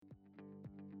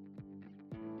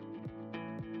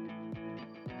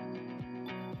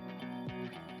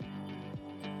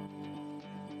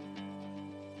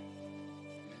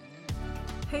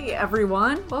Hey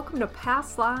everyone, welcome to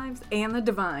Past Lives and the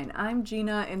Divine. I'm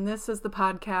Gina, and this is the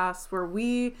podcast where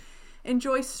we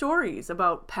enjoy stories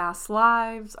about past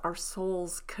lives, our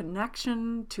soul's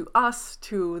connection to us,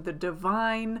 to the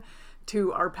divine,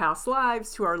 to our past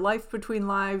lives, to our life between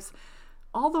lives.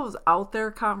 All those out there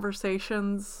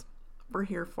conversations, we're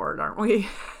here for it, aren't we?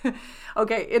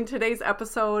 Okay, in today's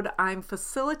episode, I'm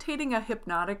facilitating a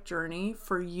hypnotic journey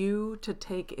for you to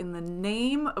take in the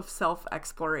name of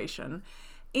self-exploration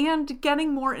and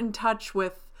getting more in touch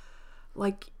with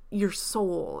your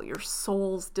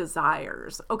soul's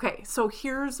desires. Okay, so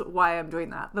here's why I'm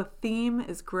doing that. The theme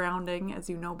is grounding, as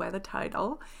you know by the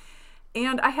title.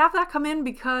 And I have that come in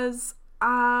because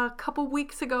a couple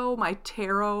weeks ago, my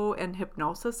tarot and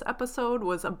hypnosis episode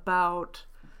was about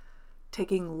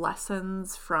taking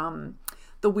lessons from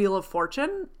the Wheel of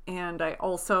Fortune. And I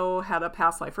also had a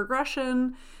past life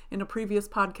regression in a previous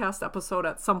podcast episode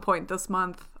at some point this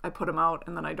month. I put them out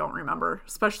and then I don't remember,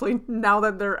 especially now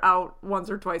that they're out once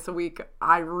or twice a week.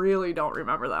 I really don't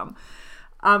remember them.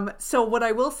 So what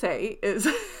I will say is,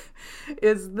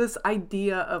 is this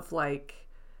idea of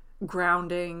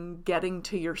grounding, getting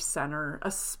to your center,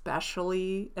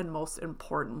 especially and most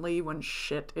importantly when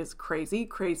shit is crazy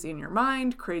in your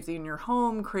mind, crazy in your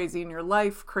home, crazy in your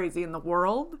life, crazy in the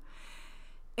world.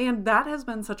 And that has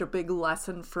been such a big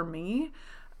lesson for me.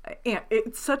 And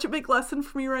it's such a big lesson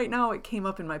for me right now. It came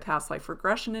up in my past life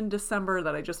regression in December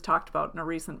that I just talked about in a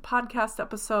recent podcast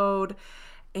episode.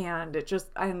 And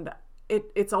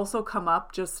it's also come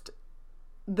up just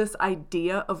this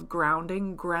idea of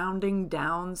grounding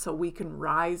down so we can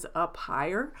rise up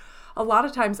higher. A lot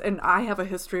of times, and I have a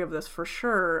history of this for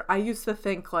sure, I used to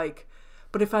think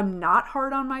but if I'm not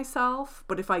hard on myself,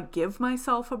 but if I give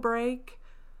myself a break,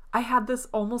 I had this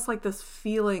almost this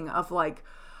feeling of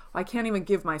I can't even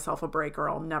give myself a break or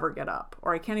I'll never get up.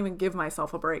 Or I can't even give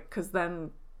myself a break because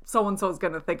then so-and-so is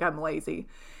going to think I'm lazy.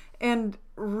 And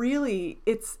really,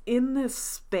 it's in this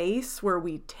space where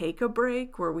we take a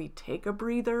break, where we take a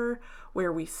breather,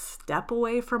 where we step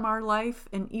away from our life.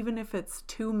 And even if it's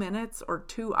 2 minutes or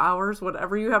 2 hours,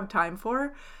 whatever you have time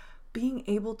for, being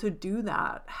able to do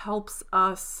that helps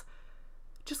us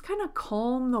just kind of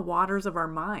calm the waters of our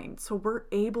mind. So we're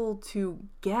able to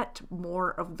get more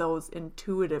of those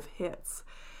intuitive hits.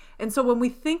 And so when we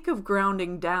think of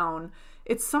grounding down,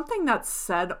 it's something that's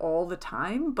said all the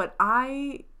time, but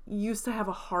I used to have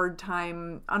a hard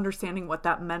time understanding what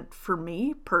that meant for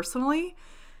me personally.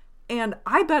 And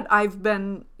I bet I've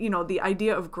been, the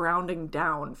idea of grounding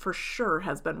down for sure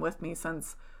has been with me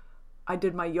since I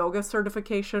did my yoga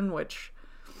certification, which,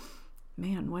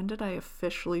 man, when did I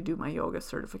officially do my yoga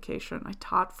certification? I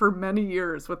taught for many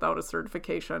years without a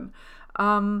certification.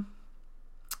 I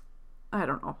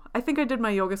don't know. I think I did my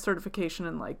yoga certification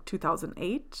in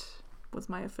 2008 was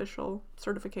my official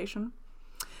certification.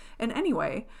 And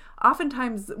anyway,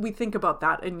 oftentimes we think about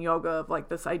that in yoga of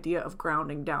this idea of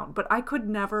grounding down, but it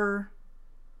never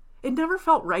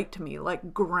felt right to me.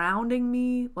 Grounding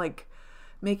me,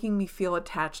 making me feel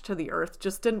attached to the earth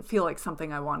just didn't feel like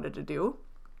something I wanted to do.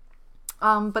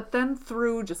 But then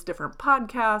through just different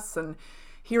podcasts and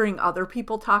hearing other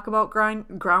people talk about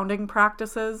grounding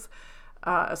practices,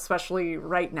 especially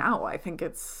right now, I think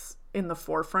it's in the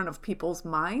forefront of people's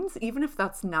minds, even if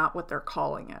that's not what they're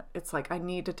calling it. It's I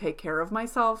need to take care of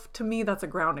myself. To me, that's a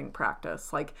grounding practice.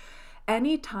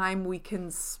 Anytime we can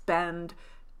spend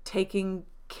taking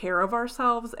care of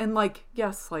ourselves and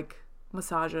yes,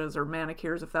 massages or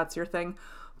manicures, if that's your thing,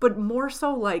 but more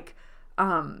so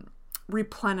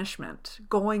replenishment,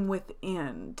 going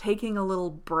within, taking a little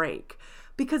break.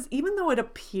 Because even though it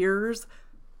appears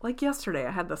yesterday,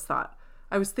 I had this thought.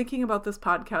 I was thinking about this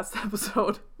podcast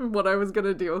episode, what I was going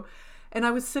to do. And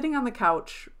I was sitting on the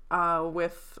couch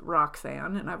with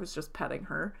Roxanne and I was just petting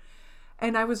her.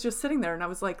 And I was just sitting there and I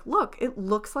was look, it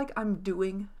looks like I'm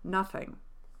doing nothing,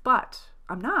 but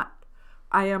I'm not.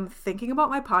 I am thinking about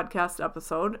my podcast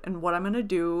episode and what I'm going to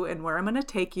do and where I'm going to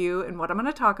take you and what I'm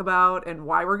going to talk about and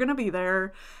why we're going to be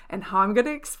there and how I'm going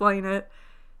to explain it.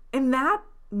 And that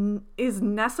is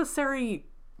necessary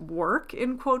work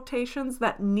in quotations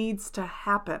that needs to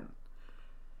happen.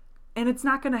 And it's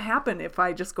not going to happen if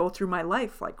I just go through my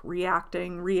life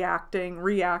reacting.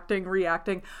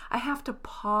 I have to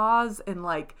pause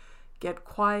and get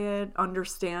quiet,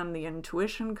 understand the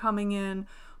intuition coming in,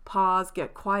 pause,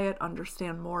 get quiet,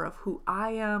 understand more of who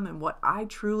I am and what I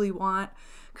truly want.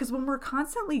 Because when we're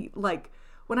constantly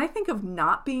when I think of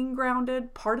not being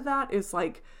grounded, part of that is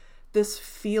this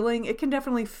feeling, it can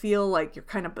definitely feel you're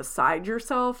kind of beside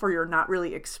yourself or you're not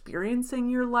really experiencing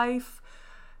your life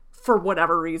for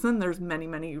whatever reason. There's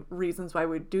many reasons why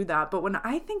we do that. But when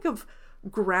I think of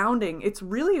grounding, it's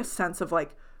really a sense of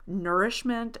like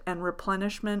nourishment and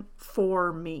replenishment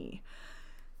for me.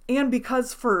 And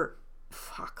because for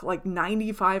like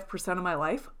 95% of my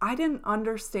life, I didn't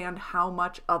understand how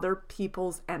much other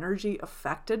people's energy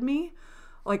affected me.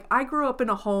 Like, I grew up in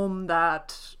a home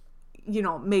that,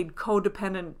 made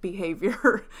codependent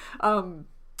behavior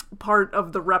part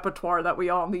of the repertoire that we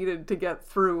all needed to get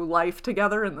through life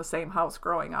together in the same house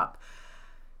growing up.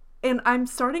 And I'm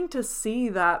starting to see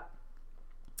that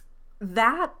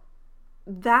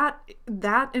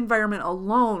environment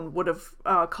alone would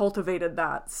have cultivated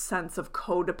that sense of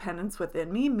codependence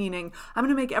within me, meaning I'm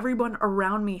going to make everyone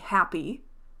around me happy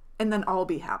and then I'll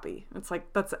be happy. It's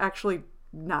like, that's actually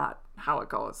not how it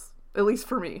goes, at least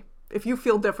for me. If you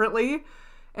feel differently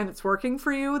and it's working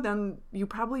for you, then you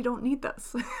probably don't need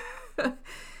this.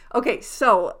 Okay,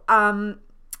 so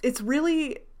it's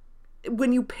really,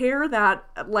 when you pair that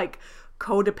like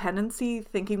codependency,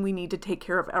 thinking we need to take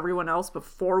care of everyone else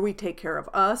before we take care of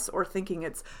us, or thinking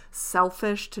it's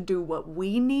selfish to do what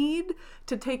we need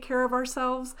to take care of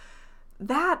ourselves,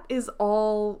 that is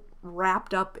all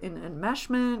wrapped up in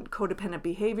enmeshment, codependent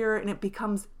behavior, and it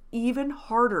becomes even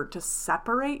harder to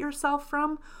separate yourself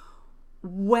from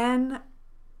when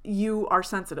you are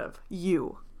sensitive.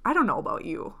 I don't know about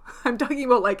you. I'm talking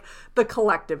about like the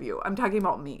collective you. I'm talking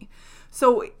about me.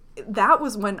 So that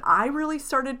was when I really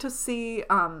started to see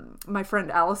my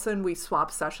friend Allison. We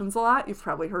swap sessions a lot. You've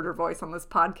probably heard her voice on this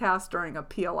podcast during a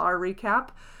PLR recap.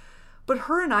 But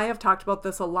her and I have talked about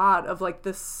this a lot, of like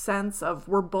this sense of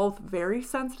we're both very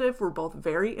sensitive, we're both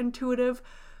very intuitive,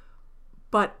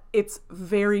 but it's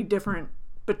very different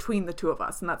between the two of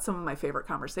us. And that's some of my favorite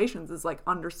conversations, is like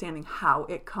understanding how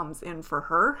it comes in for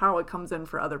her, how it comes in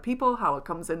for other people, how it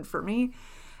comes in for me.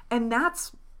 And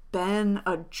that's been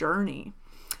a journey.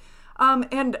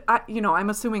 And I'm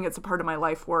assuming it's a part of my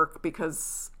life work,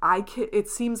 because it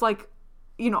seems like,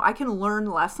 I can learn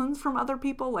lessons from other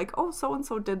people, like, oh,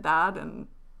 so-and-so did that and,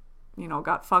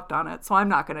 got fucked on it, so I'm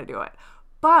not going to do it.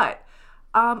 But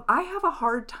I have a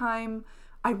hard time.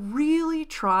 I really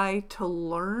try to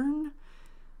learn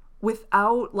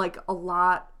without like a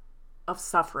lot of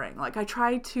suffering. Like, I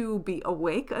try to be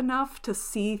awake enough to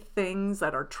see things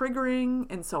that are triggering,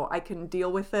 and so I can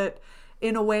deal with it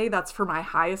in a way that's for my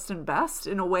highest and best,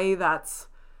 in a way that's,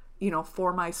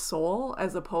 for my soul,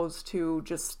 as opposed to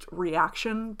just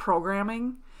reaction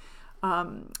programming.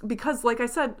 Because like I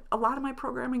said, a lot of my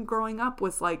programming growing up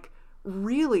was like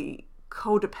really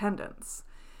codependence.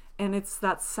 And it's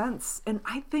that sense. And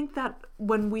I think that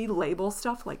when we label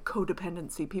stuff like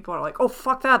codependency, people are like, oh,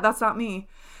 fuck that, that's not me.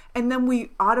 And then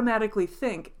we automatically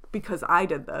think, because I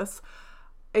did this,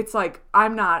 it's like,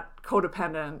 I'm not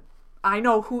codependent. I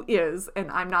know who is, and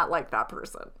I'm not like that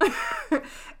person.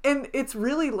 And it's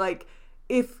really like,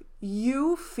 if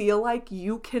you feel like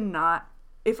you cannot,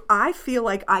 if I feel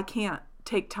like I can't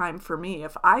take time for me,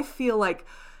 if I feel like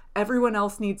everyone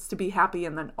else needs to be happy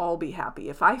and then I'll be happy,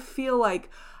 if I feel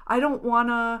like I don't want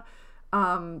to,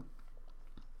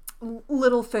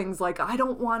 little things like I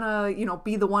don't want to,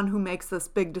 be the one who makes this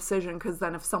big decision, because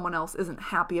then if someone else isn't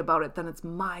happy about it, then it's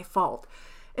my fault.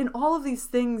 And all of these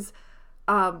things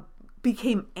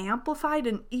became amplified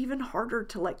and even harder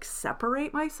to like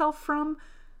separate myself from,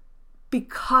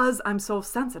 because I'm so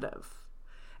sensitive.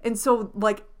 And so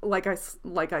like I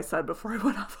said before I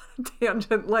went off on a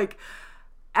tangent, like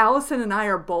Allison and I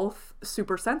are both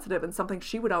super sensitive, and something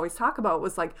she would always talk about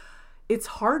was like,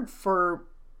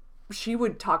 she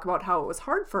would talk about how it was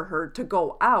hard for her to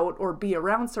go out or be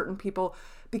around certain people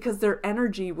because their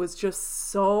energy was just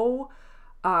so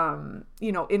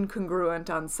incongruent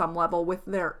on some level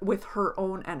with her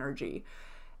own energy.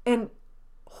 And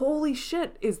holy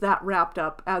shit, is that wrapped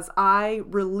up as I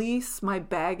release my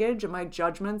baggage and my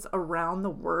judgments around the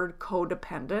word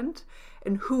codependent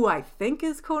and who I think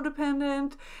is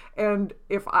codependent, and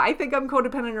if I think I'm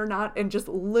codependent or not, and just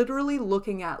literally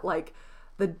looking at like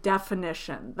the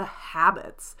definition, the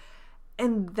habits,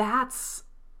 and that's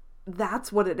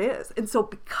what it is. And so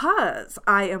because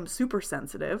I am super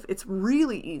sensitive, it's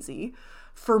really easy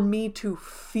for me to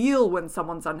feel when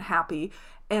someone's unhappy.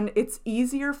 And it's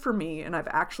easier for me, and I've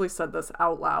actually said this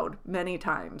out loud many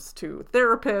times to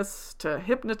therapists, to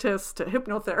hypnotists, to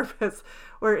hypnotherapists,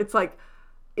 where it's like,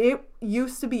 it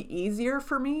used to be easier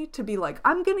for me to be like,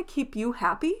 I'm going to keep you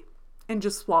happy and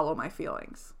just swallow my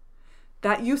feelings.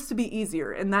 That used to be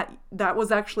easier. And that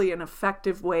was actually an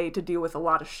effective way to deal with a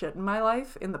lot of shit in my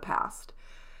life in the past.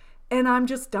 And I'm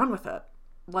just done with it.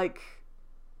 Like,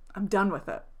 I'm done with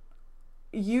it.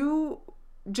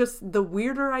 The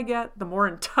weirder I get, the more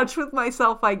in touch with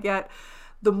myself I get,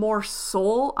 the more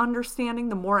soul understanding,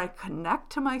 the more I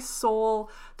connect to my soul,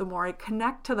 the more I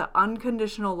connect to the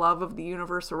unconditional love of the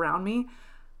universe around me,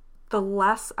 the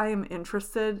less I am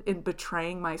interested in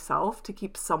betraying myself to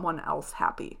keep someone else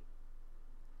happy.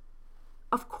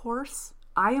 Of course,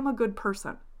 I am a good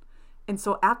person. And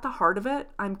so at the heart of it,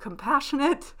 I'm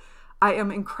compassionate. I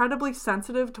am incredibly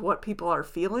sensitive to what people are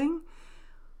feeling.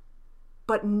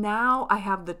 But now I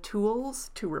have the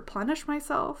tools to replenish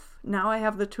myself. Now I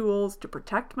have the tools to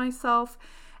protect myself.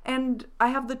 And I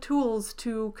have the tools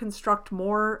to construct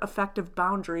more effective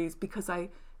boundaries because I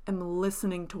am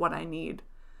listening to what I need.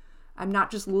 I'm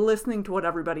not just listening to what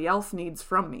everybody else needs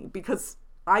from me, because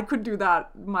I could do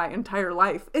that my entire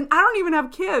life. And I don't even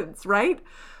have kids, right?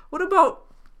 What about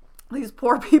these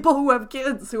poor people who have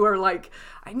kids who are like,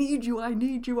 I need you, I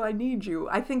need you, I need you.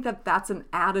 I think that that's an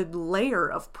added layer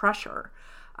of pressure.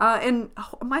 And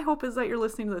my hope is that you're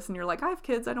listening to this and you're like, I have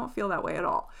kids, I don't feel that way at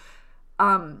all.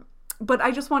 But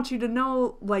I just want you to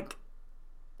know, like,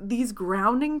 these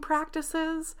grounding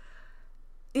practices,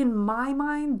 in my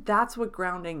mind, that's what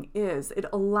grounding is. It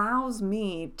allows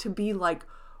me to be like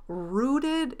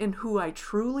rooted in who I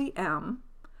truly am,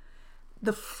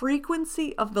 the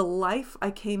frequency of the life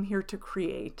I came here to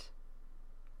create.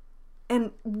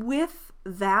 And with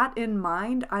that in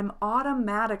mind, I'm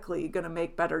automatically going to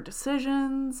make better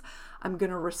decisions. I'm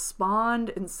going to respond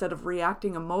instead of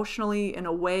reacting emotionally in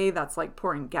a way that's like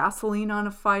pouring gasoline on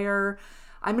a fire.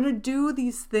 I'm going to do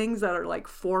these things that are like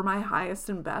for my highest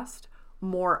and best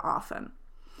more often.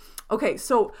 Okay,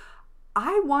 so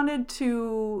I wanted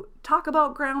to talk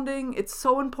about grounding. It's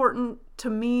so important to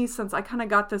me since I kind of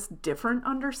got this different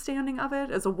understanding of it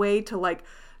as a way to like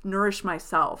nourish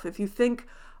myself. If you think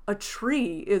a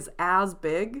tree is as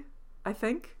big, I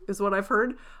think is what I've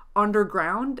heard,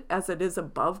 underground as it is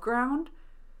above ground,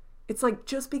 it's like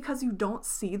just because you don't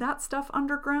see that stuff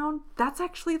underground, that's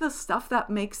actually the stuff that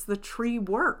makes the tree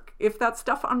work. If that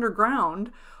stuff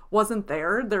underground wasn't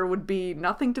there, there would be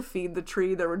nothing to feed the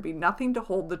tree. There would be nothing to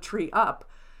hold the tree up.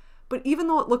 But even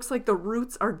though it looks like the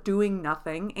roots are doing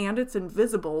nothing and it's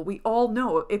invisible, we all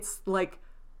know it's like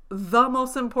the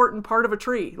most important part of a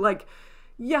tree. Like,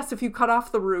 yes, if you cut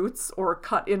off the roots or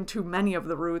cut into many of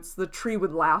the roots, the tree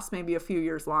would last maybe a few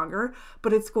years longer,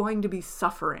 but it's going to be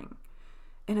suffering.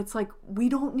 And it's like, we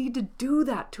don't need to do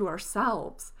that to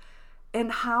ourselves.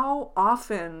 And how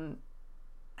often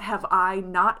have I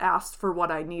not asked for what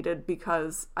I needed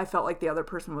because I felt like the other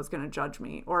person was going to judge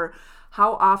me? Or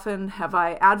how often have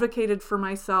I advocated for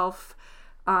myself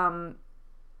and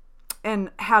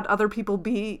had other people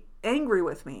be angry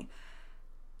with me?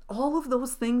 All of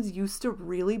those things used to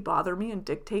really bother me and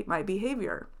dictate my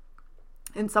behavior.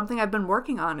 And something I've been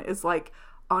working on is like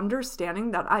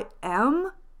understanding that I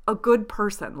am a good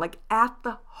person. Like at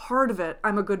the heart of it,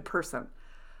 I'm a good person.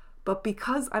 But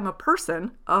because I'm a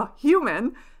person, a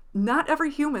human, not every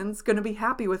human's going to be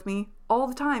happy with me all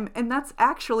the time. And that's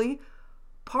actually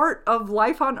part of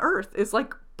life on earth, is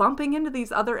like bumping into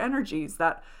these other energies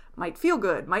that might feel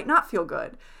good, might not feel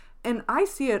good. And I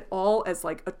see it all as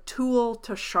like a tool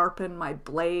to sharpen my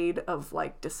blade of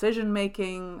like decision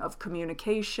making, of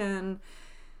communication.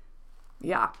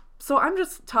 Yeah. So I'm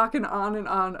just talking on and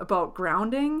on about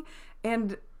grounding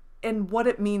and what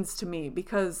it means to me,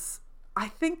 because I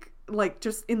think like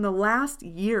just in the last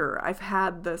year, I've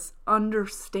had this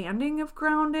understanding of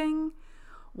grounding,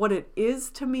 what it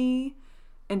is to me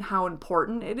and how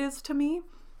important it is to me.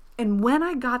 And when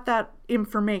I got that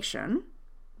information,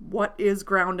 what is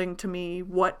grounding to me,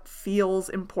 what feels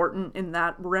important in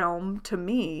that realm to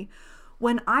me,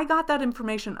 when I got that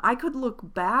information, I could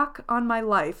look back on my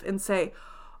life and say,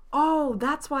 oh,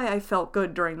 that's why I felt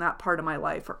good during that part of my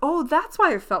life. Or, oh, that's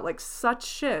why I felt like such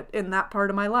shit in that part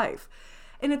of my life.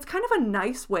 And it's kind of a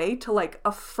nice way to like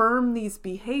affirm these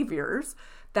behaviors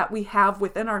that we have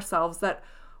within ourselves that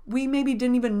we maybe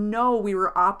didn't even know we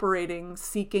were operating,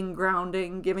 seeking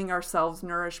grounding, giving ourselves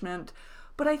nourishment.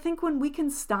 But I think when we can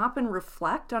stop and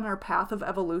reflect on our path of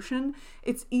evolution,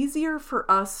 it's easier for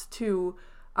us to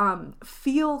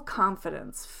feel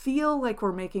confidence, feel like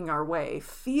we're making our way,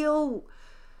 feel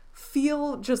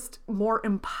just more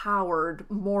empowered,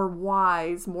 more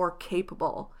wise, more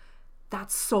capable.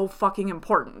 That's so fucking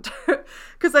important.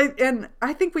 Because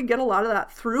I think we get a lot of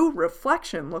that through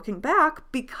reflection, looking back,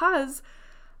 because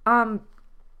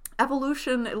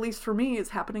evolution, at least for me, is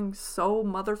happening so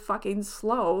motherfucking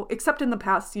slow, except in the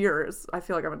past years. I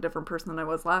feel like I'm a different person than I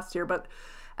was last year, but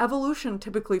evolution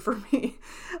typically for me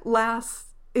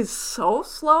is so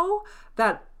slow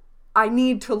that I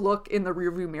need to look in the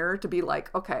rearview mirror to be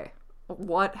like, okay,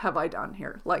 what have I done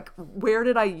here? Like, where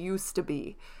did I used to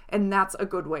be? And that's a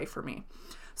good way for me.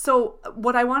 So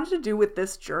what I wanted to do with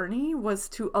this journey was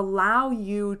to allow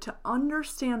you to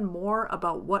understand more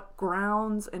about what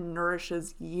grounds and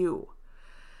nourishes you.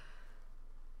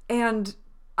 And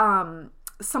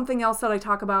something else that I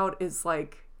talk about is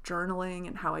like journaling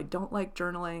and how I don't like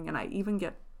journaling. And I even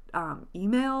get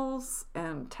emails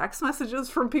and text messages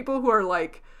from people who are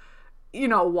like,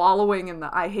 wallowing in the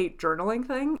I hate journaling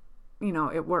thing.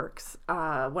 It works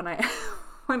when I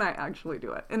when I actually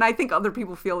do it. And I think other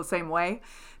people feel the same way.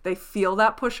 They feel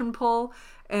that push and pull,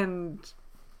 and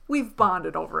we've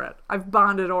bonded over it. I've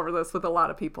bonded over this with a lot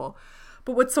of people.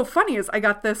 But what's so funny is I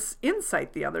got this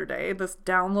insight the other day, this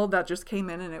download that just came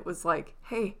in, and it was like,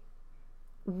 hey,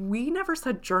 we never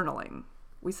said journaling.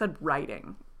 We said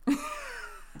writing.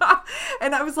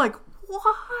 And I was like,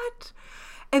 what?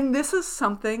 And this is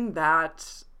something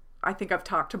that I think I've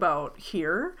talked about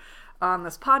here on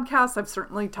this podcast. I've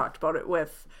certainly talked about it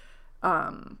with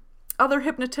other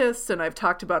hypnotists, and I've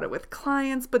talked about it with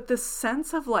clients. But this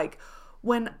sense of like,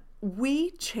 when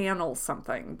we channel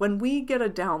something, when we get a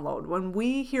download, when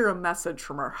we hear a message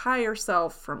from our higher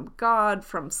self, from God,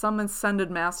 from some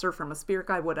ascended master, from a spirit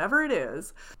guide, whatever it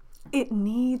is, it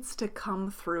needs to come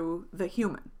through the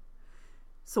human.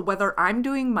 So whether I'm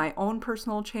doing my own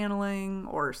personal channeling,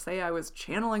 or say I was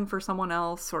channeling for someone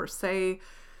else, or say,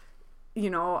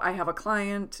 I have a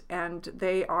client and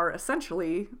they are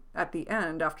essentially at the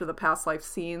end, after the past life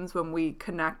scenes, when we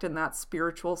connect in that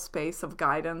spiritual space of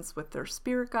guidance with their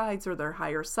spirit guides or their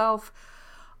higher self,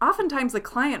 oftentimes the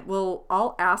client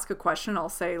I'll ask a question. I'll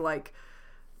say like,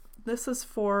 this is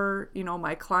for,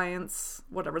 my client's,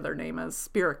 whatever their name is,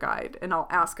 spirit guide. And I'll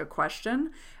ask a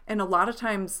question. And a lot of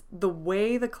times the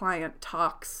way the client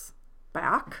talks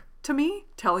back to me,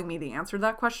 telling me the answer to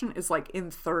that question, is like in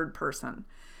third person.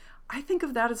 I think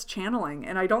of that as channeling.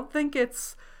 And I don't think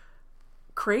it's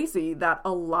crazy that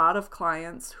a lot of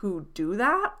clients who do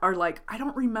that are like, I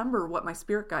don't remember what my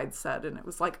spirit guide said. And it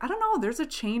was like, I don't know, there's a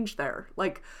change there.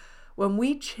 Like when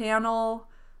we channel,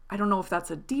 I don't know if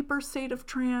that's a deeper state of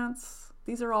trance.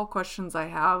 These are all questions I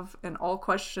have, and all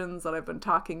questions that I've been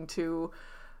talking to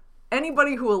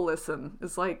anybody who will listen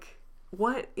is like,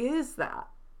 what is that?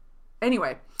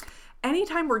 Anyway,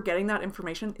 anytime we're getting that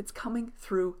information, it's coming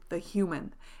through the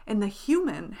human. And the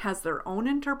human has their own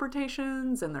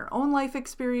interpretations and their own life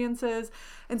experiences.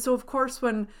 And so, of course,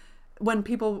 when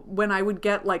I would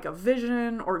get like a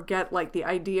vision or get like the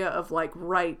idea of like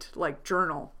write, like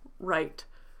journal, write,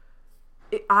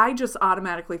 I just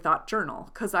automatically thought journal,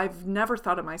 because I've never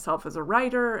thought of myself as a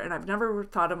writer, and I've never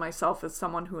thought of myself as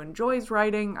someone who enjoys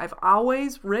writing. I've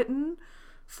always written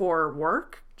for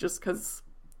work, just because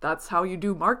that's how you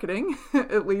do marketing,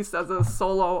 at least as a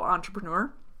solo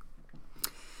entrepreneur.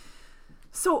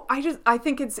 So I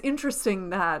think it's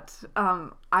interesting that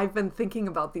I've been thinking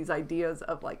about these ideas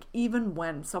of like, even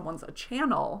when someone's a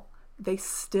channel, they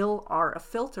still are a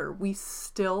filter. We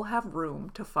still have room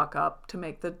to fuck up, to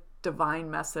make the divine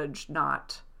message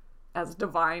not as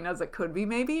divine as it could be,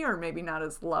 maybe, or maybe not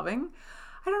as loving.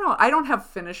 I don't know. I don't have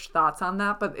finished thoughts on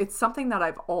that, but it's something that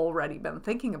I've already been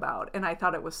thinking about. And I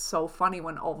thought it was so funny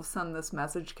when all of a sudden this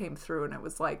message came through, and it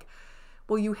was like,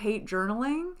 well, you hate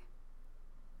journaling?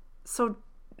 So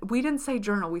we didn't say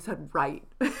journal, we said write.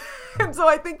 And so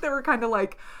I think they were kind of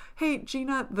like, hey,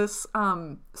 Gina, this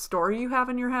story you have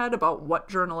in your head about what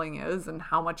journaling is and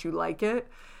how much you like it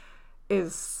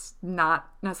is not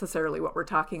necessarily what we're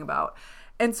talking about.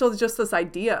 And so just this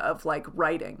idea of like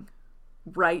writing,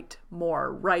 write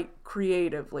more, write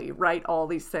creatively, write all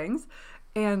these things.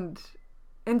 And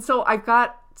so I've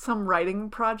got some writing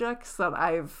projects that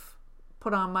I've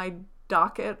put on my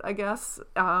docket, I guess,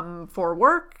 for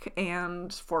work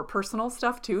and for personal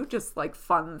stuff too, just like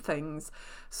fun things,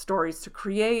 stories to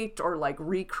create or like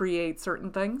recreate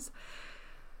certain things.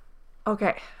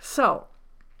 Okay, so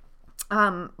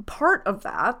part of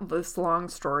that, this long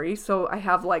story, so I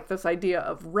have like this idea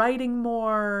of writing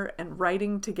more and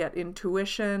writing to get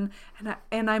intuition,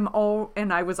 and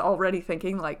I was already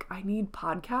thinking like, I need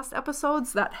podcast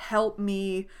episodes that help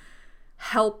me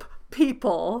help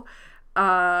people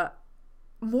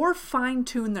more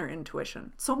fine-tune their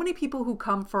intuition. So many people who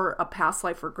come for a past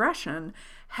life regression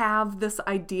have this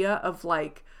idea of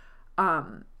like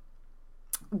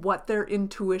what their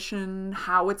intuition,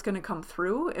 how it's going to come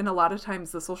through. And a lot of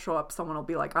times this will show up, someone will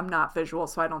be like, I'm not visual,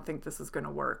 so I don't think this is going to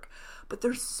work. But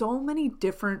there's so many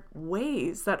different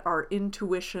ways that our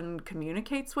intuition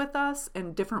communicates with us,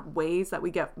 and different ways that we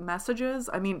get messages.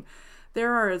 I mean,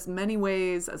 there are as many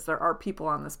ways as there are people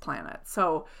on this planet.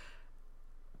 So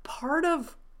part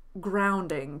of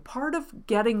grounding, part of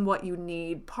getting what you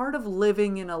need, part of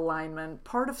living in alignment,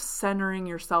 part of centering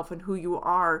yourself and who you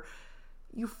are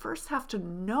you first have to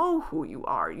know who you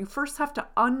are. You first have to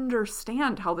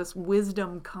understand how this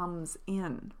wisdom comes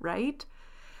in, right?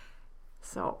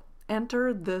 So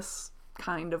enter this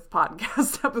kind of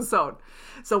podcast episode.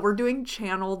 So we're doing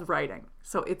channeled writing.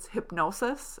 So it's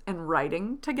hypnosis and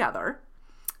writing together.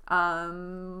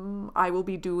 I will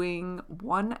be doing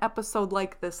one episode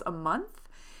like this a month.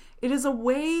 It is a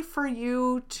way for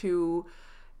you to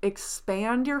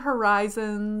expand your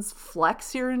horizons,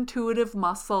 flex your intuitive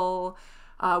muscle,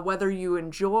 whether you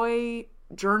enjoy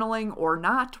journaling or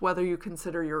not, whether you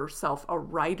consider yourself a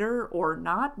writer or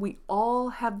not. We all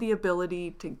have the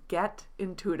ability to get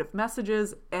intuitive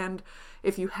messages. And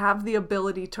if you have the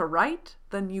ability to write,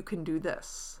 then you can do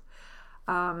this.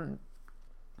 And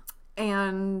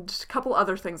a couple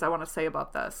other things I want to say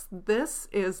about this. This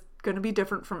is going to be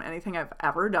different from anything I've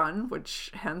ever done,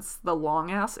 which hence the long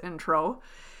ass intro.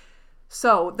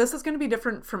 So this is going to be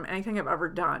different from anything I've ever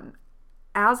done.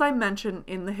 As I mentioned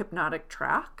in the hypnotic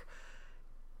track,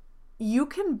 you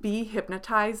can be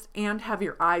hypnotized and have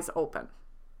your eyes open.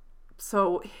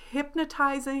 So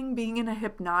hypnotizing, being in a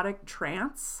hypnotic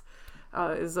trance,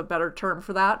 is a better term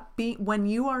for that. When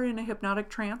you are in a hypnotic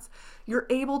trance, you're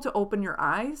able to open your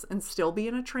eyes and still be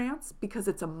in a trance because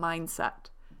it's a mindset.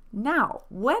 Now,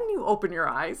 when you open your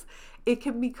eyes, it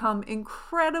can become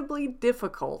incredibly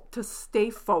difficult to stay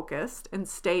focused and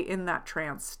stay in that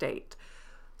trance state.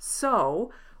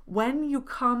 So when you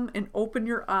come and open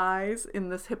your eyes in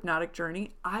this hypnotic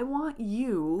journey, I want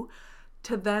you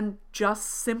to then just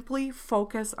simply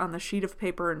focus on the sheet of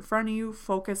paper in front of you,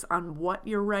 focus on what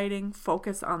you're writing,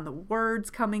 focus on the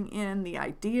words coming in, the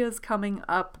ideas coming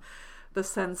up, the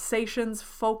sensations,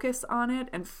 focus on it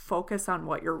and focus on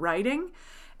what you're writing.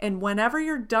 And whenever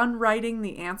you're done writing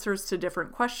the answers to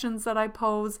different questions that I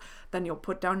pose, then you'll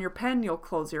put down your pen, you'll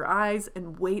close your eyes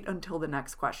and wait until the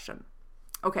next question.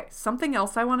 Okay, something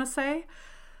else I want to say.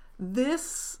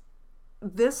 This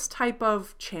type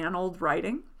of channeled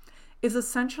writing is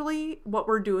essentially what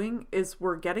we're doing is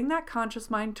we're getting that conscious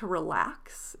mind to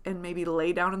relax and maybe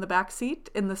lay down in the back seat,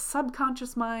 and the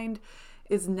subconscious mind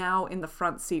is now in the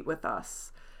front seat with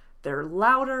us. They're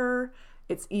louder,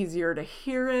 it's easier to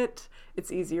hear it,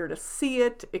 it's easier to see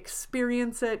it,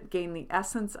 experience it, gain the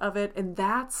essence of it, and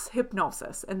that's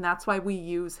hypnosis. And that's why we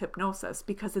use hypnosis,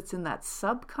 because it's in that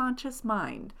subconscious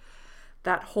mind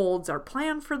that holds our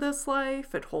plan for this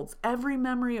life. It holds every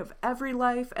memory of every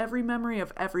life, every memory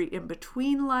of every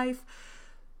in-between life.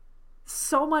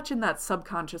 So much in that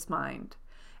subconscious mind.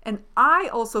 And I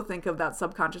also think of that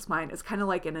subconscious mind as kind of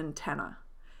like an antenna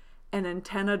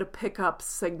to pick up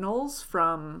signals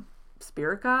from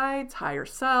spirit guides, higher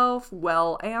self,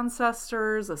 well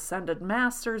ancestors, ascended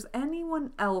masters,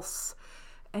 anyone else,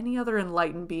 any other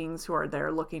enlightened beings who are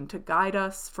there looking to guide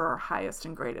us for our highest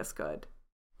and greatest good.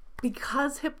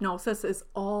 Because hypnosis is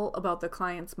all about the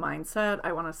client's mindset,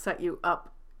 I want to set you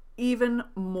up even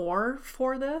more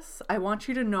for this. I want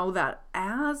you to know that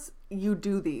as you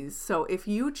do these, so if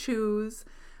you choose,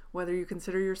 whether you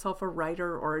consider yourself a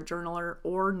writer or a journaler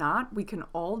or not, we can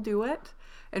all do it,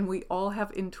 and we all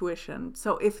have intuition.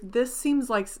 So if this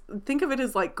seems like, think of it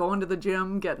as like going to the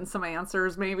gym, getting some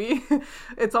answers maybe.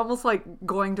 It's almost like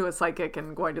going to a psychic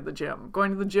and going to the gym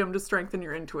to strengthen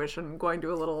your intuition, going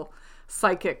to a little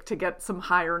psychic to get some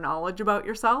higher knowledge about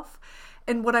yourself.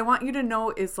 And what I want you to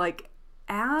know is, like,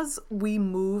 as we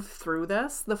move through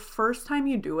this, the first time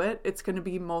you do it, it's going to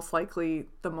be most likely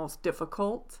the most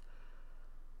difficult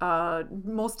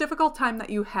time that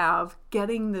you have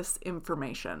getting this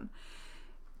information.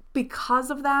 Because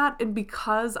of that, and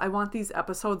because I want these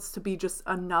episodes to be just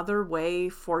another way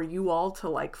for you all to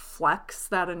like flex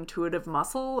that intuitive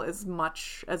muscle as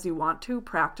much as you want to,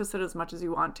 practice it as much as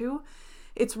you want to.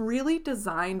 It's really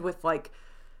designed with like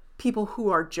people who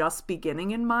are just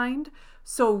beginning in mind.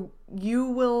 So you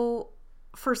will,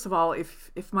 first of all,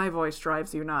 if my voice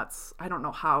drives you nuts, I don't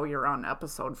know how you're on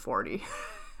episode 40.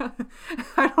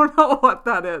 I don't know what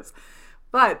that is.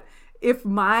 But if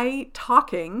my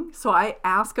talking, so I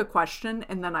ask a question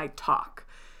and then I talk.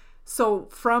 So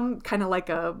from kind of like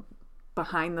a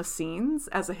behind the scenes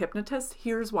as a hypnotist,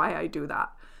 here's why I do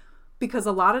that. Because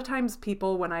a lot of times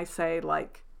people, when I say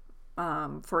like,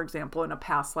 for example, in a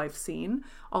past life scene,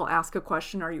 I'll ask a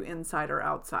question, are you inside or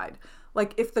outside?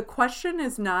 Like if the question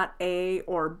is not A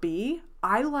or B,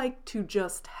 I like to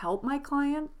just help my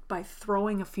client by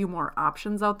throwing a few more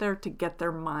options out there to get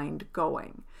their mind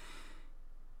going.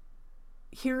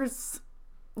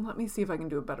 Let me see if I can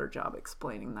do a better job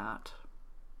explaining that.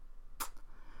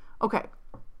 Okay.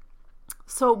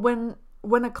 So when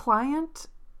a client,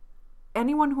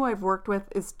 anyone who I've worked with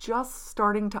is just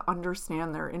starting to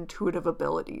understand their intuitive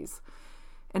abilities,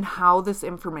 and how this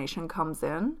information comes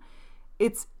in,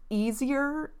 it's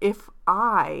easier if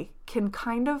I can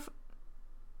kind of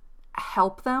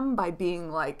help them by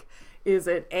being like, is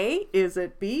it A? Is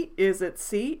it B? Is it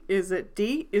C? Is it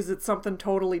D? Is it something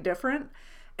totally different?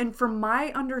 And from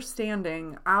my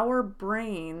understanding, our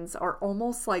brains are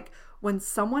almost like when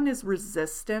someone is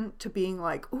resistant to being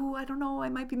like, ooh, I don't know, I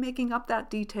might be making up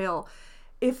that detail.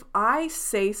 If I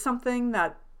say something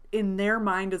that in their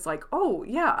mind is like, oh,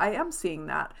 yeah, I am seeing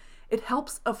that, it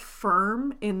helps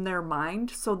affirm in their mind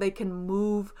so they can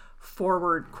move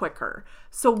forward quicker.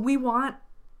 So I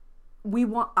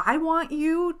want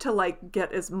you to like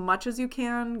get as much as you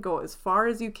can, go as far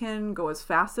as you can, go as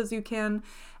fast as you can.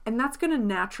 And that's going to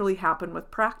naturally happen with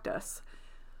practice.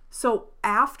 So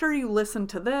after you listen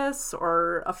to this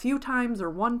or a few times or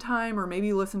one time, or maybe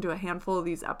you listen to a handful of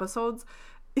these episodes,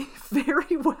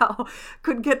 very well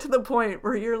could get to the point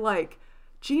where you're like,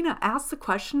 Gina, ask the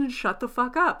question and shut the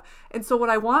fuck up. And so what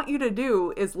I want you to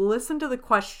do is listen to the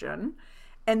question.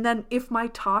 And then if my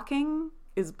talking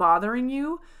is bothering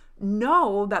you,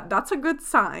 know that that's a good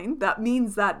sign. That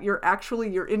means that your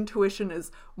intuition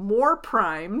is more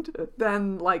primed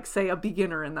than like, say, a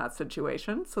beginner in that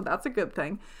situation. So that's a good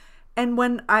thing. And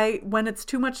when it's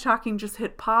too much talking, just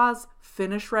hit pause,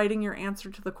 finish writing your answer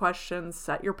to the question,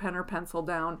 set your pen or pencil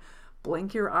down,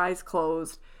 blink your eyes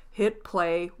closed, hit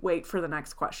play, wait for the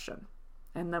next question.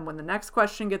 And then when the next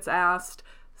question gets asked,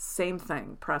 same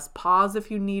thing. Press pause if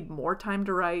you need more time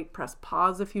to write. Press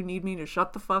pause if you need me to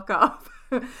shut the fuck up.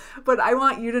 But I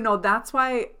want you to know that's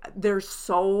why there's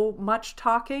so much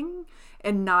talking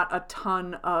and not a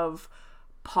ton of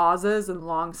pauses and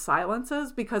long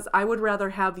silences, because I would rather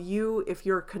have you, if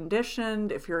you're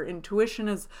conditioned, if your intuition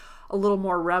is a little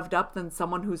more revved up than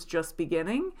someone who's just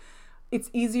beginning, it's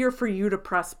easier for you to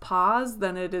press pause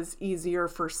than it is easier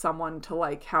for someone to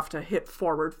like have to hit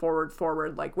forward.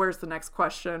 Like, where's the next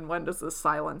question? When does the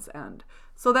silence end?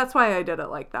 So that's why I did it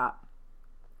like that.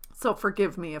 So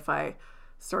forgive me if I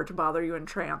start to bother you in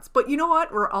trance. But you know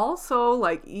what? We're also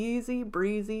like easy,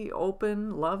 breezy,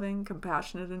 open, loving,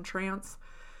 compassionate in trance.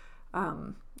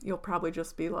 You'll probably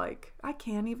just be like, I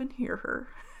can't even hear her.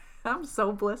 I'm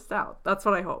so blissed out. That's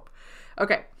what I hope.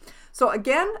 Okay. So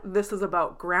again, this is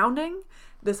about grounding.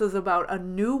 This is about a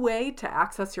new way to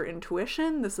access your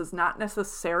intuition. This is not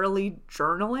necessarily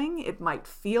journaling. It might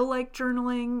feel like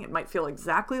journaling. It might feel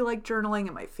exactly like journaling.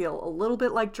 It might feel a little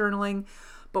bit like journaling.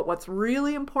 But what's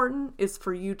really important is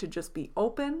for you to just be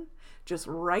open. Just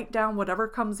write down whatever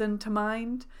comes into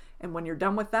mind. And when you're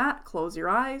done with that, close your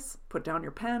eyes, put down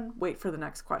your pen, wait for the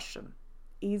next question.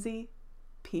 Easy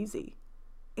peasy.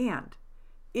 And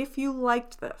if you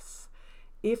liked this,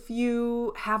 if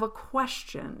you have a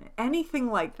question, anything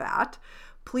like that,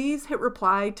 please hit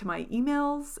reply to my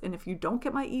emails. And if you don't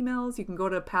get my emails, you can go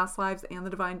to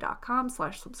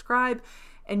pastlivesandthedivine.com/subscribe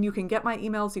and you can get my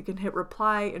emails. You can hit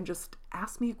reply and just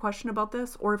ask me a question about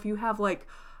this. Or if you have like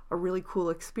a really cool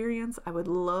experience, I would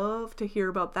love to hear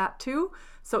about that too.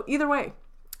 So either way,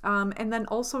 and then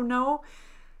also know,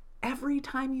 every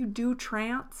time you do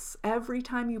trance, every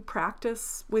time you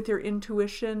practice with your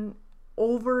intuition,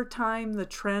 over time, the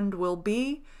trend will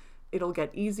be, it'll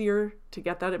get easier to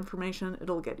get that information.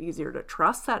 It'll get easier to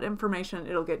trust that information.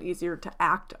 It'll get easier to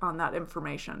act on that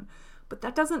information. But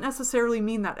that doesn't necessarily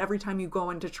mean that every time you go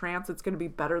into trance, it's going to be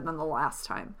better than the last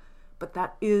time. But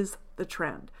that is the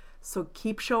trend. So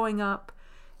keep showing up.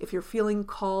 If you're feeling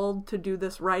called to do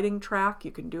this writing track,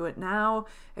 you can do it now.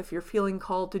 If you're feeling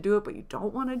called to do it, but you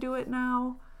don't want to do it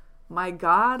now, my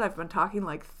God, I've been talking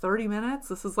like 30 minutes.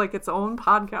 This is like its own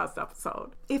podcast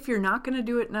episode. If you're not going to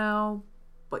do it now,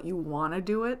 but you want to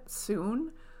do it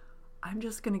soon, I'm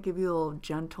just going to give you a little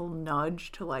gentle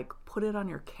nudge to like put it on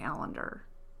your calendar.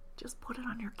 Just put it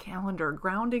on your calendar.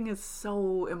 Grounding is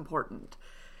so important.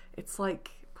 It's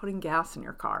like putting gas in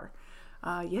your car.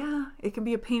 Yeah, it can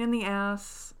be a pain in the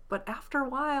ass, but after a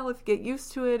while, if you get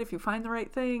used to it, if you find the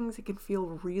right things, it can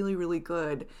feel really, really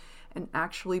good and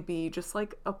actually be just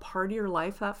like a part of your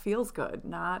life that feels good,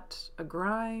 not a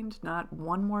grind, not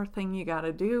one more thing you got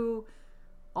to do,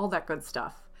 all that good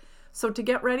stuff. So to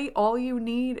get ready, all you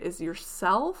need is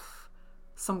yourself,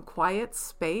 some quiet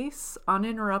space,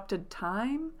 uninterrupted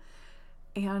time,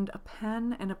 and a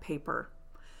pen and a paper.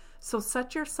 So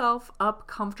set yourself up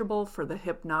comfortable for the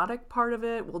hypnotic part of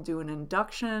it. We'll do an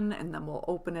induction and then we'll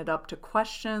open it up to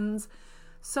questions.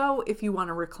 So if you want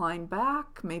to recline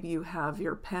back, maybe you have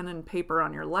your pen and paper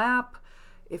on your lap.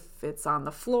 If it's on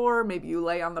the floor, maybe you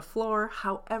lay on the floor.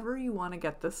 However you want to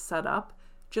get this set up,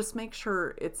 just make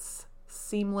sure it's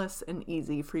seamless and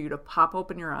easy for you to pop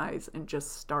open your eyes and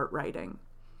just start writing.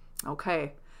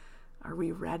 Okay, are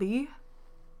we ready?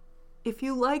 If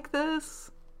you like this,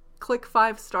 click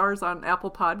 5 stars on Apple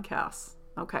Podcasts.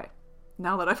 Okay,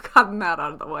 now that I've gotten that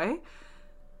out of the way,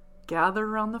 gather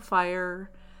around the fire.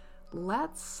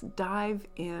 Let's dive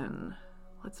in.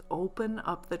 Let's open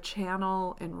up the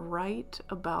channel and write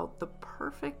about the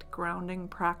perfect grounding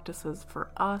practices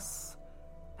for us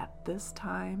at this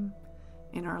time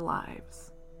in our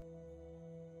lives.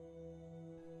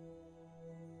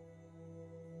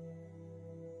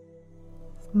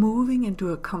 Moving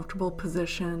into a comfortable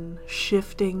position,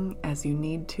 shifting as you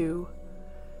need to.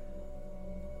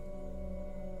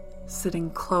 Sitting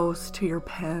close to your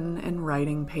pen and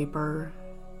writing paper.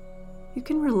 You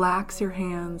can relax your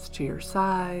hands to your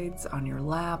sides, on your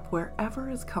lap, wherever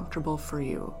is comfortable for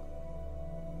you.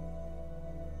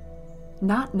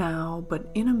 Not now, but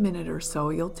in a minute or so,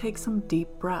 you'll take some deep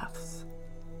breaths.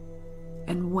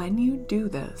 And when you do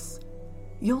this,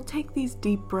 you'll take these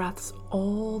deep breaths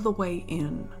all the way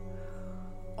in,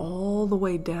 all the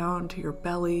way down to your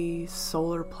belly,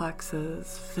 solar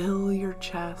plexus, fill your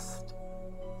chest.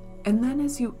 And then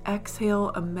as you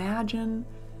exhale, imagine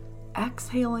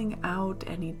exhaling out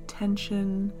any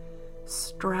tension,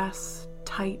 stress,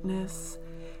 tightness,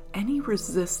 any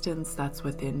resistance that's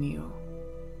within you.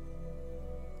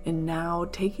 And now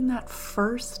taking that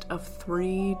first of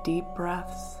 3 deep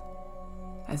breaths,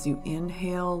 as you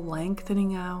inhale,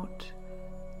 lengthening out,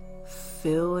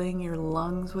 filling your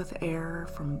lungs with air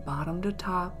from bottom to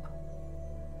top.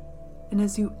 And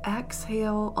as you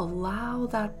exhale, allow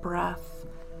that breath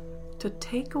to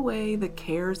take away the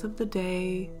cares of the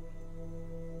day,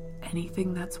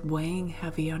 anything that's weighing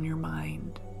heavy on your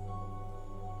mind.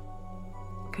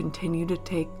 Continue to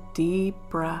take deep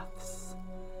breaths,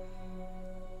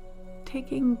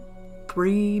 taking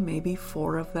 3, maybe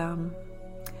 4 of them,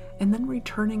 and then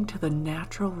returning to the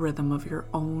natural rhythm of your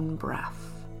own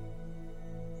breath.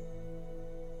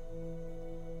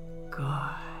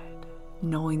 Good.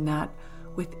 Knowing that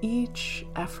with each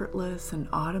effortless and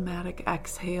automatic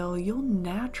exhale, you'll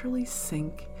naturally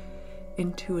sink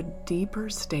into a deeper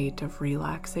state of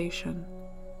relaxation.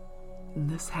 And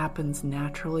this happens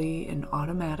naturally and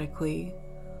automatically.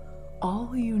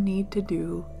 All you need to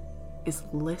do is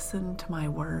listen to my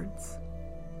words.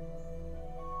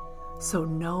 So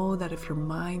know that if your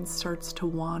mind starts to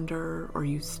wander or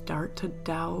you start to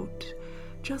doubt,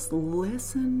 just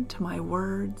listen to my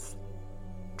words.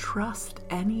 Trust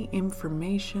any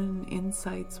information,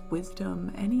 insights,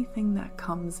 wisdom, anything that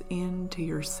comes into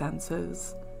your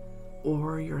senses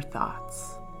or your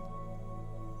thoughts.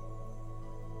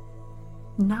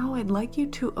 Now I'd like you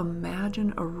to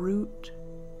imagine a route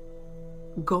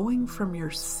going from your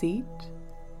seat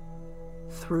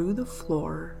through the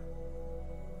floor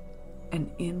and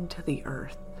into the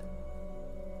earth.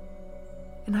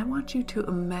 And I want you to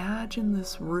imagine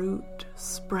this root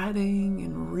spreading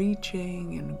and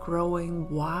reaching and growing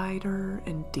wider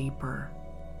and deeper.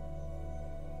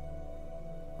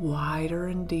 Wider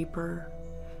and deeper.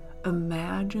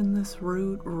 Imagine this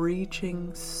root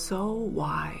reaching so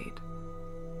wide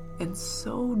and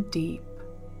so deep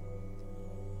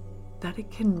that it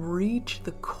can reach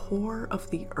the core of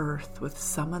the earth with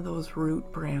some of those root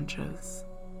branches.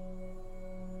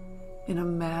 And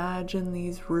imagine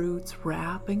these roots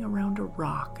wrapping around a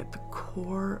rock at the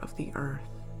core of the earth.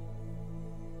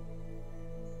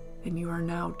 And you are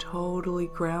now totally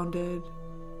grounded,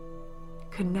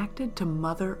 connected to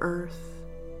Mother Earth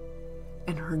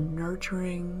and her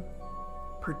nurturing,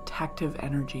 protective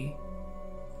energy.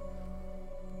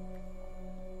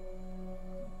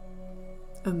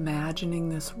 Imagining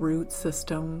this root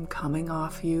system coming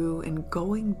off you and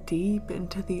going deep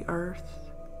into the earth.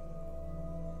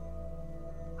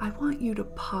 I want you to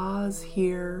pause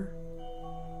here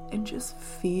and just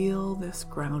feel this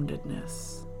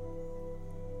groundedness.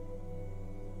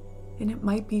 And it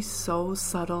might be so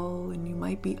subtle and you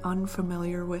might be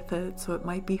unfamiliar with it, so it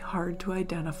might be hard to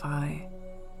identify.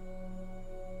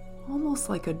 Almost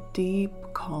like a deep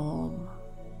calm.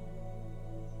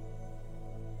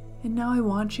 And now I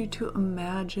want you to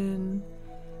imagine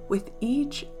with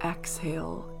each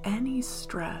exhale, any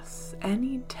stress,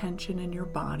 any tension in your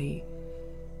body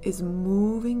is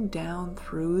moving down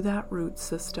through that root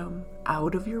system,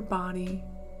 out of your body,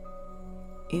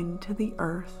 into the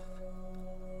earth,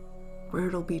 where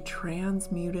it'll be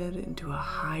transmuted into a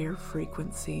higher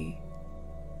frequency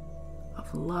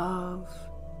of love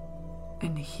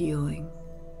and healing.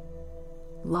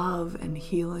 Love and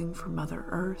healing for Mother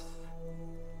Earth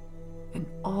and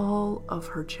all of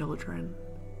her children.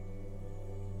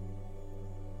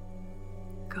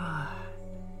 Good.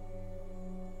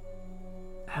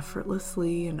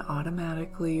 Effortlessly and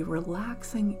automatically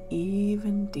relaxing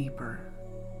even deeper.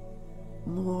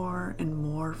 more and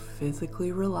more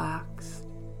physically relaxed,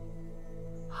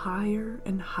 higher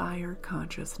and higher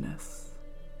consciousness.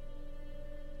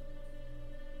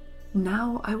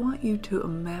 Now I want you to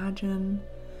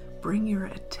bring your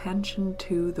attention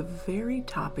to the very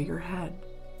top of your head.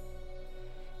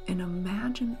 And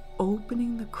imagine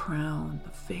opening the crown,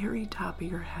 the very top of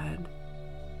your head,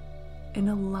 and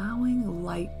allowing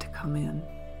light to come in.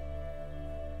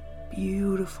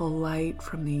 Beautiful light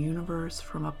from the universe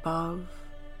from above.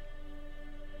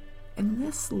 And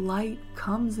this light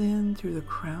comes in through the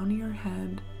crown of your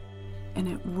head, and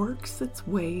it works its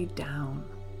way down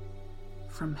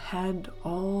from head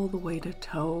all the way to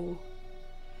toe.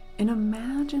 And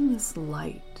imagine this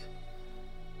light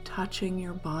touching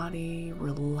your body,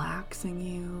 relaxing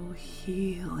you,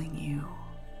 healing you.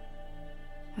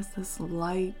 As this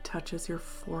light touches your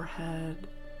forehead,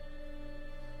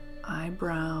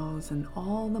 eyebrows, and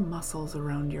all the muscles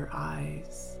around your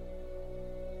eyes,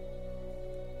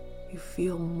 you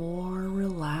feel more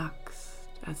relaxed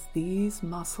as these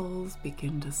muscles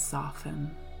begin to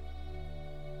soften.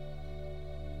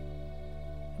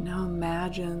 Now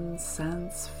imagine,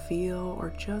 sense, feel,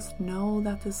 or just know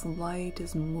that this light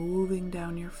is moving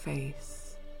down your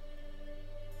face,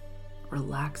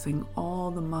 relaxing all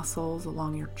the muscles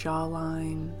along your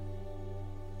jawline,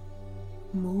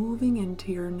 moving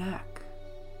into your neck,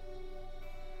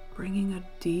 bringing a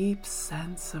deep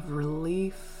sense of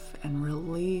relief and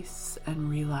release and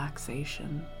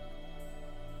relaxation.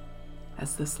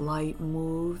 As this light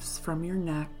moves from your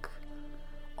neck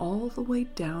all the way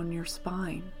down your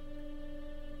spine,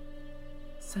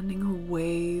 sending a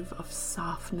wave of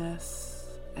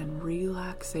softness and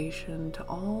relaxation to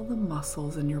all the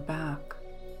muscles in your back,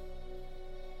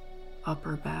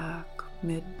 upper back,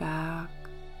 mid back,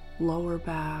 lower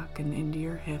back, and into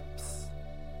your hips.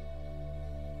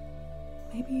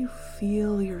 Maybe you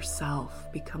feel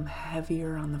yourself become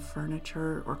heavier on the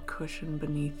furniture or cushion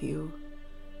beneath you.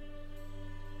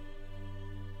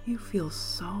 You feel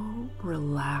so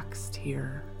relaxed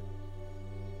here.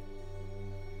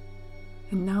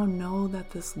 And now know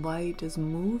that this light is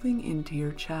moving into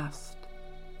your chest,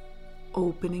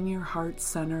 opening your heart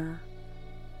center,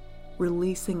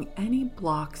 releasing any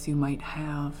blocks you might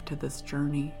have to this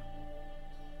journey.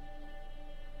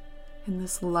 And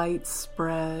this light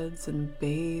spreads and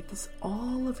bathes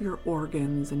all of your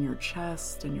organs in your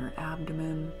chest and your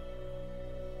abdomen,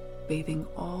 bathing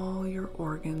all your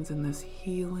organs in this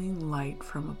healing light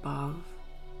from above.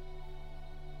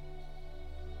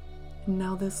 And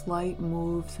now this light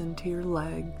moves into your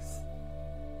legs,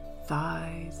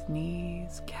 thighs,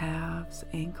 knees, calves,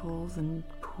 ankles, and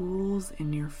pools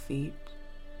in your feet,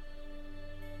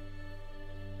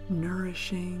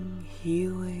 nourishing,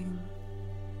 healing,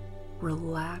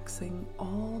 relaxing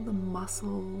all the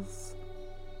muscles,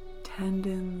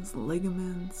 tendons,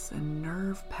 ligaments, and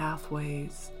nerve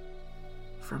pathways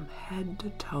from head to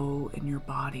toe in your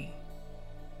body.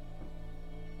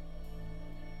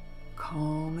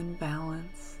 Calm and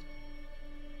balanced,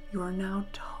 you are now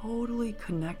totally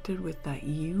connected with that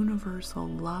universal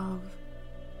love,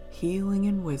 healing,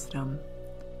 and wisdom,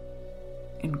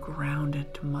 and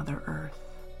grounded to Mother Earth.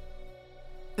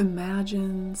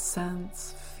 Imagine,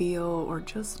 sense, feel, or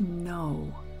just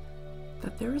know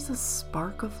that there is a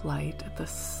spark of light at the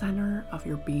center of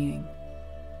your being.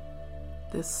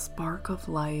 This spark of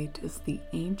light is the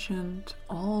ancient,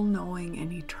 all-knowing,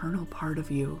 and eternal part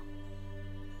of you.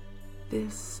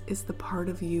 This is the part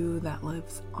of you that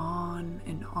lives on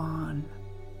and on,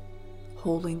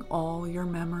 holding all your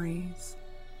memories,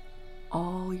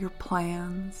 all your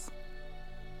plans,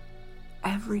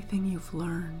 everything you've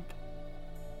learned.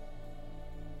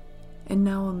 And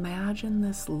now imagine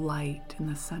this light in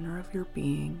the center of your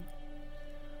being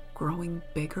growing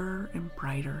bigger and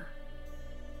brighter.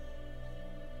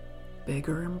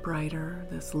 Bigger and brighter,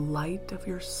 this light of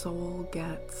your soul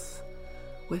gets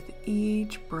with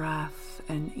each breath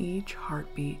and each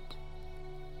heartbeat,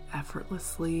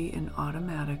 effortlessly and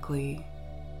automatically.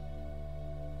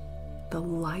 The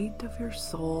light of your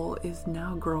soul is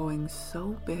now growing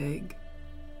so big,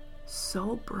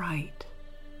 so bright,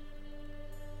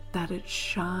 that it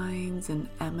shines and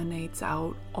emanates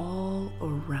out all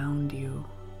around you.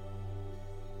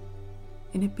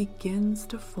 And it begins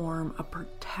to form a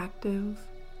protective,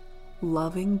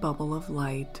 loving bubble of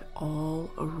light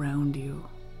all around you.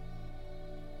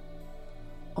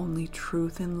 Only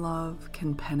truth and love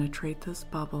can penetrate this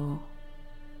bubble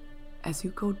as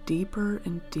you go deeper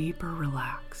and deeper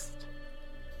relaxed.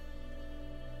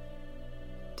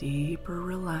 Deeper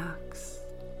relaxed,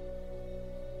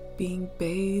 being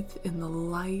bathed in the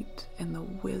light and the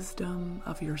wisdom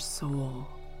of your soul.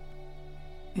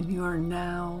 And you are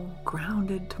now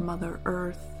grounded to Mother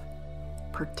Earth,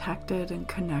 protected and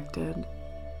connected,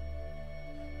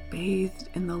 bathed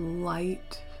in the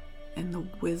light and the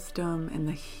wisdom and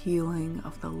the healing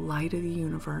of the light of the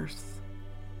universe,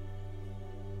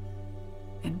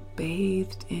 and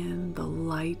bathed in the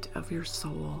light of your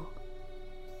soul.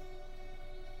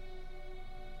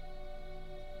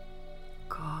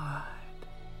 Good.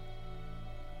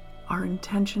 Our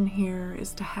intention here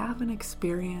is to have an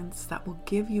experience that will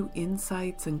give you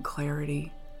insights and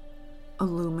clarity,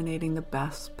 illuminating the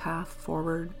best path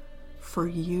forward for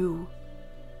you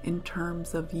in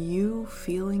terms of you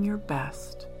feeling your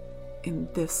best in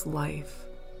this life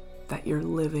that you're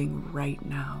living right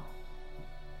now.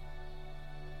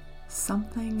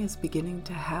 Something is beginning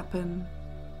to happen,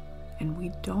 and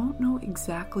we don't know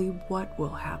exactly what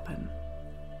will happen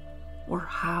or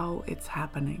how it's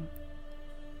happening,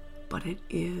 but it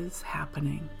is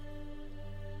happening.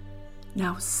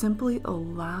 Now simply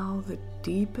allow the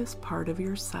deepest part of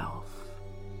yourself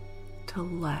to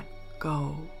let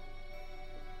go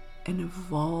and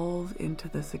evolve into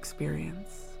this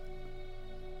experience.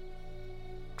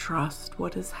 Trust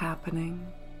what is happening.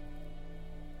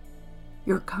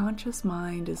 Your conscious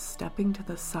mind is stepping to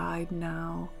the side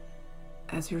now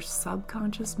as your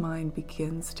subconscious mind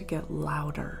begins to get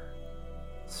louder,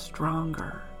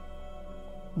 stronger,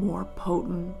 more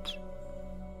potent.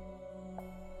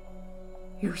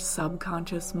 Your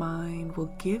subconscious mind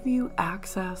will give you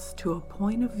access to a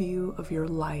point of view of your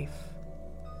life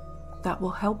that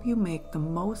will help you make the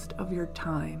most of your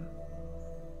time.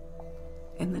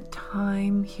 And the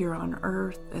time here on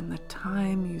earth, and the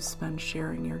time you spend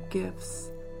sharing your gifts,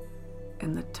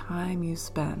 and the time you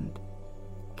spend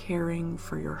caring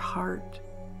for your heart,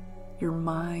 your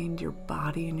mind, your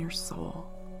body, and your soul.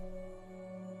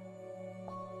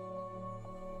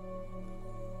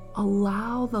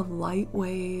 Allow the light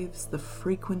waves, the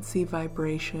frequency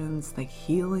vibrations, the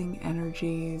healing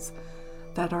energies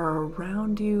that are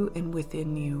around you and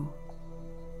within you.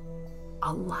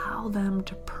 Allow them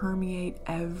to permeate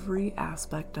every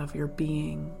aspect of your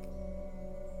being.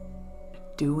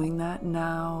 Doing that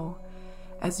now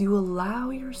as you allow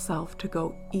yourself to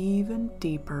go even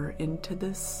deeper into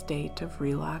this state of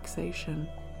relaxation,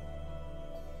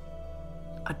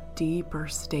 a deeper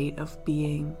state of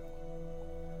being,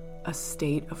 a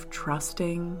state of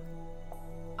trusting,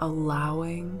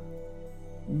 allowing,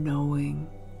 knowing.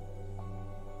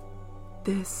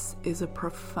 This is a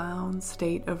profound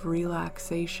state of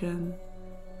relaxation,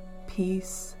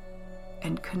 peace,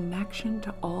 and connection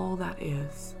to all that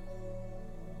is.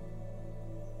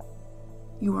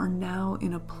 You are now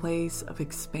in a place of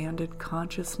expanded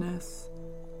consciousness,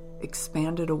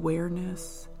 expanded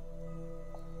awareness,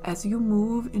 as you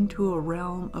move into a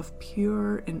realm of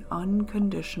pure and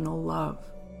unconditional love.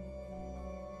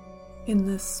 In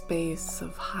this space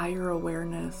of higher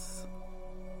awareness,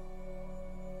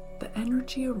 the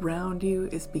energy around you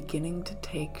is beginning to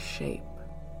take shape.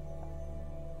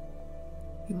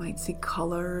 You might see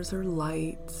colors or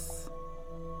lights.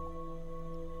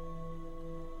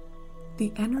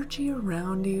 The energy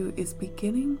around you is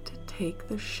beginning to take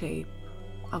the shape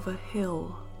of a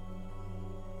hill,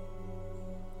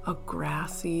 a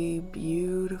grassy,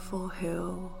 beautiful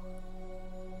hill.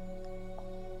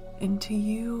 And to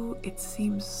you, it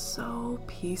seems so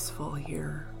peaceful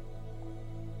here.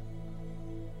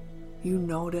 You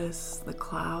notice the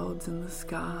clouds in the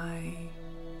sky,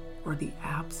 or the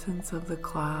absence of the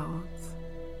clouds.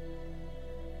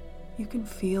 You can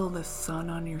feel the sun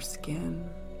on your skin.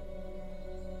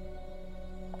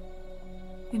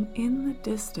 And in the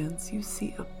distance, you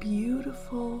see a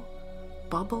beautiful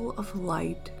bubble of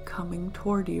light coming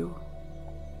toward you.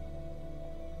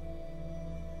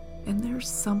 And there's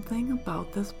something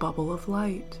about this bubble of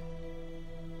light.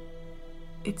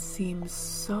 It seems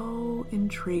so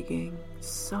intriguing,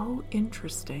 so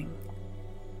interesting,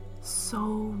 so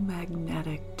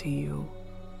magnetic to you.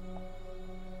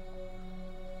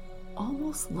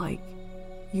 Almost like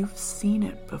you've seen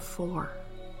it before.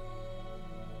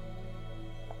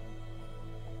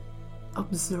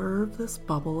 Observe this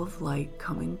bubble of light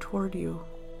coming toward you.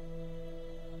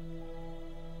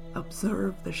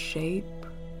 Observe the shape,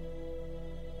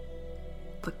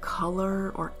 the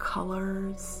color or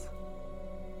colors,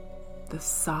 the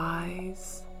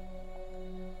size.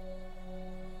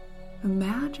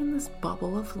 Imagine this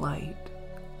bubble of light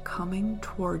coming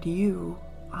toward you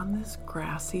on this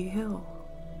grassy hill.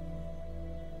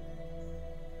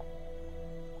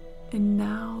 And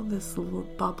now this little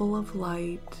bubble of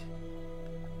light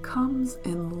comes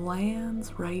and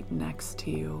lands right next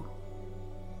to you.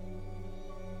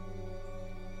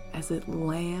 As it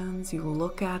lands, you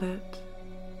look at it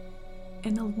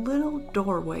and a little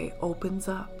doorway opens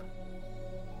up.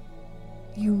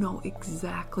 You know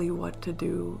exactly what to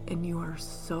do, and you are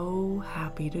so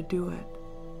happy to do it.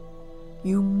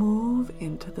 You move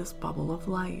into this bubble of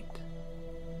light.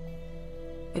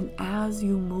 And as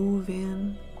you move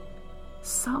in,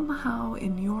 somehow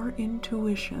in your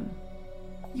intuition,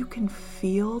 you can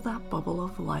feel that bubble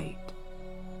of light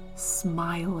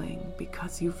smiling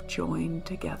because you've joined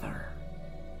together.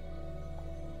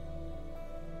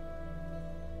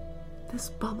 This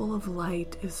bubble of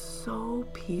light is so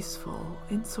peaceful,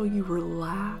 and so you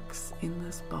relax in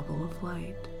this bubble of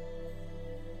light.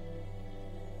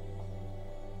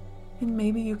 And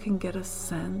maybe you can get a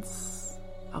sense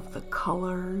of the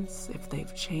colors, if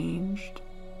they've changed,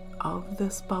 of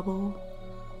this bubble,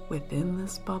 within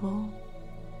this bubble.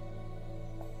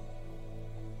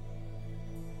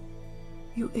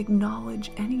 You acknowledge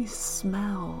any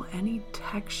smell, any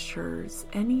textures,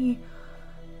 any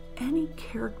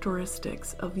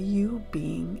characteristics of you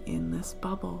being in this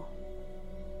bubble.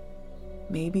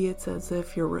 Maybe it's as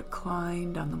if you're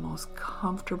reclined on the most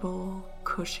comfortable,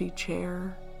 cushy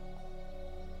chair.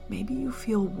 Maybe you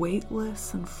feel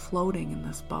weightless and floating in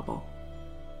this bubble.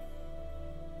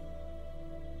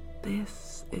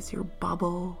 This is your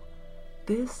bubble.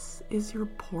 This is your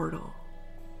portal,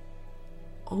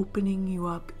 opening you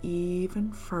up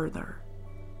even further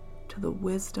to the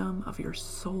wisdom of your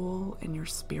soul and your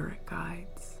spirit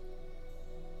guides.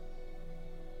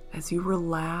 As you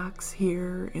relax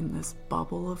here in this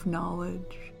bubble of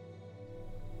knowledge,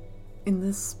 in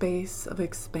this space of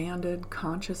expanded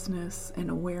consciousness and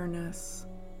awareness,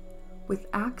 with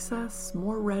access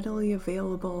more readily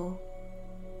available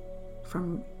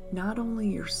from not only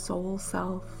your soul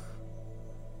self,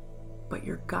 but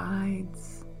your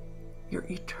guides, your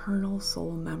eternal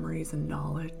soul memories and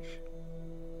knowledge.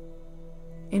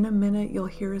 In a minute, you'll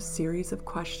hear a series of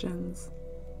questions.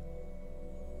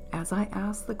 As I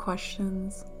ask the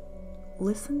questions,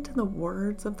 listen to the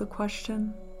words of the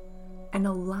question and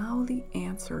allow the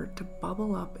answer to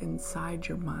bubble up inside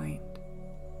your mind.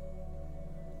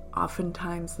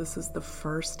 Oftentimes, this is the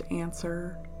first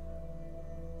answer.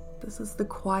 This is the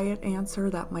quiet answer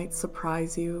that might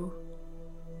surprise you.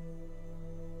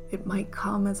 It might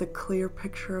come as a clear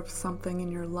picture of something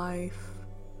in your life,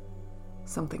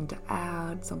 something to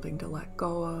add, something to let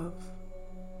go of,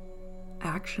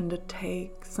 action to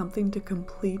take, something to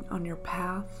complete on your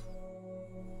path.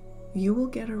 You will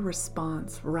get a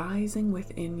response rising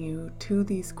within you to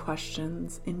these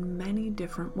questions in many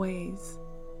different ways.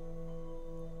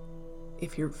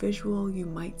 If you're visual, you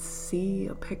might see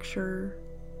a picture,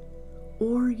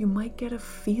 or you might get a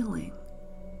feeling,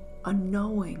 a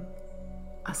knowing,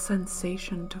 a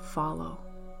sensation to follow.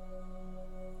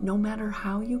 No matter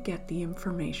how you get the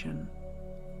information,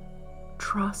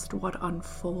 trust what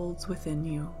unfolds within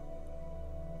you.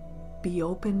 Be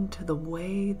open to the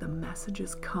way the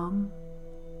messages come.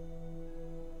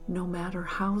 No matter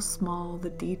how small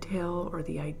the detail or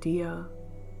the idea,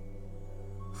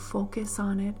 focus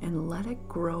on it and let it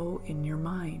grow in your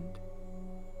mind.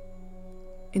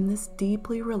 In this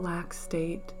deeply relaxed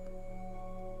state,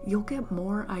 you'll get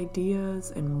more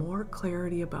ideas and more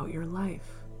clarity about your life,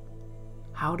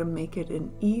 how to make it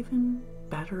an even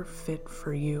better fit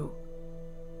for you.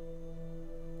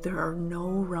 There are no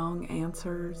wrong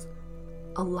answers.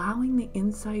 Allowing the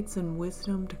insights and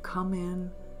wisdom to come in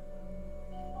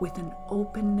with an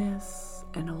openness,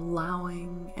 an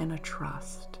allowing, and a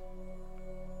trust.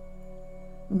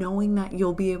 Knowing that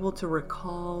you'll be able to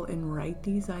recall and write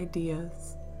these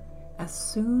ideas as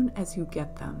soon as you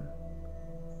get them.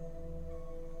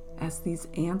 As these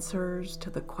answers to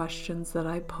the questions that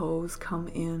I pose come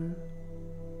in,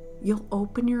 you'll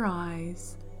open your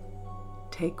eyes,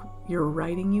 take your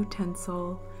writing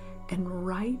utensil, and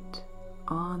write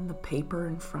on the paper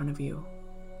in front of you.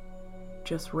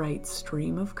 Just write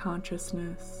stream of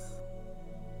consciousness,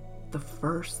 the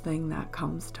first thing that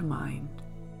comes to mind.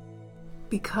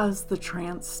 Because the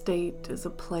trance state is a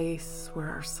place where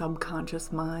our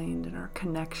subconscious mind and our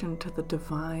connection to the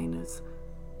divine is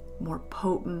more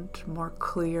potent, more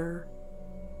clear.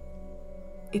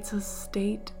 It's a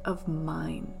state of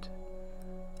mind.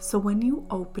 So when you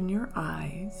open your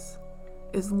eyes,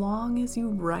 as long as you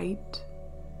write,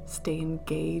 stay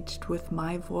engaged with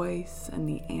my voice and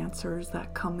the answers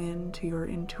that come in to your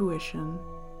intuition,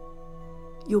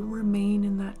 you'll remain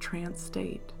in that trance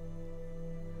state.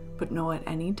 But know at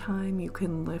any time you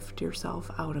can lift yourself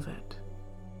out of it.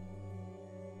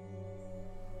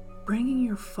 Bringing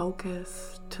your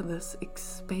focus to this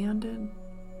expanded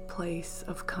place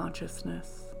of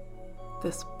consciousness,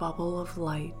 this bubble of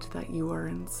light that you are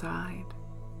inside.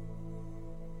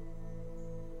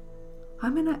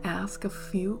 I'm going to ask a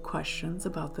few questions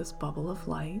about this bubble of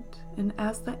light, and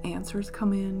as the answers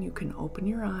come in, you can open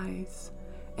your eyes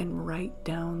and write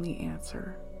down the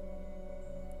answer.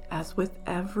 As with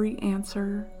every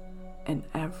answer and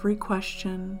every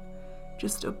question,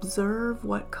 just observe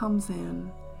what comes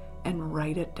in and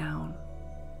write it down.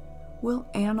 We'll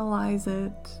analyze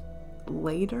it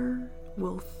later.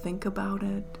 We'll think about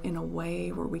it in a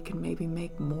way where we can maybe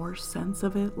make more sense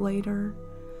of it later.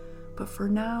 But for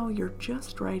now, you're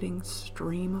just writing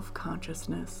stream of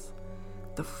consciousness,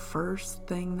 the first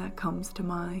thing that comes to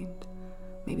mind,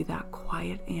 maybe that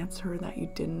quiet answer that you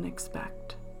didn't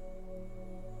expect.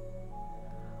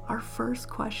 Our first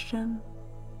question: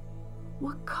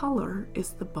 what color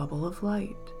is the bubble of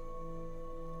light?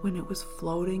 When it was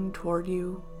floating toward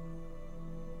you,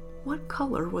 what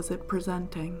color was it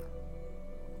presenting?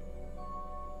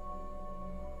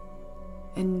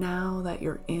 And now that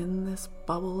you're in this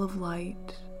bubble of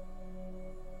light,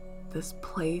 this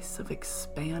place of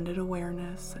expanded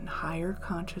awareness and higher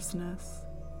consciousness,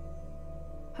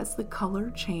 has the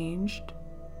color changed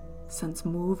since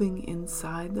moving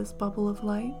inside this bubble of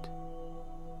light?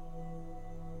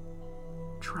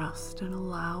 Trust and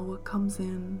allow what comes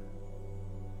in,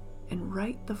 and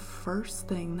write the first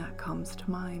thing that comes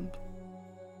to mind.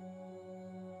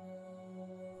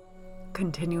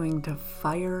 Continuing to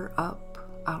fire up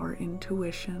our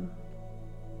intuition.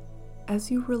 As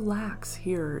you relax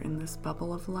here in this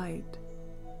bubble of light,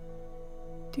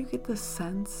 do you get the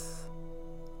sense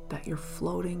that you're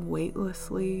floating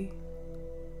weightlessly?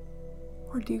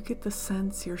 Or do you get the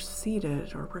sense you're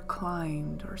seated or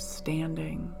reclined or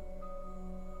standing?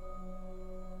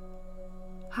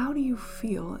 How do you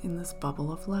feel in this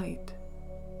bubble of light?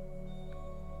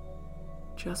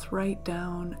 Just write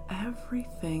down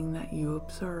everything that you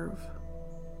observe.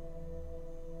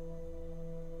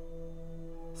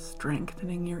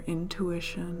 Strengthening your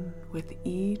intuition with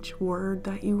each word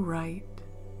that you write,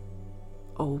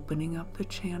 opening up the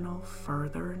channel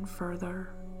further and further.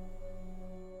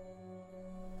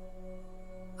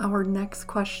 Our next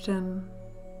question: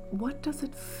 what does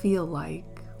it feel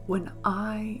like when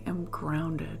I am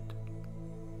grounded,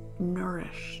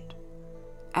 nourished,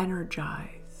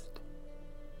 energized?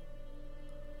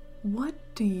 What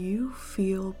do you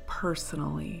feel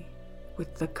personally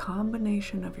with the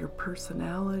combination of your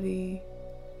personality,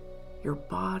 your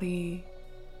body,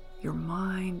 your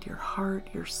mind, your heart,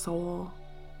 your soul?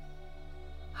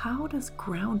 How does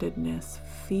groundedness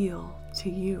feel to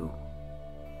you?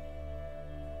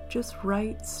 Just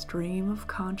write stream of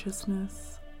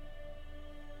consciousness.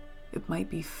 It might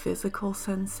be physical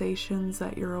sensations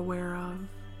that you're aware of.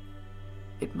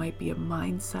 It might be a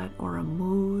mindset or a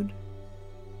mood,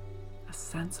 a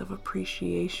sense of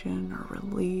appreciation or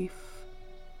relief,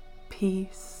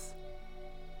 peace,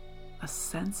 a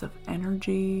sense of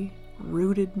energy,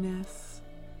 rootedness,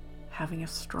 having a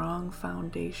strong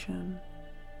foundation.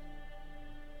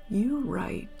 You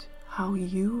write how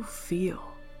you feel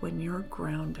when you're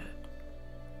grounded,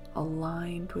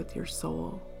 aligned with your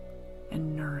soul,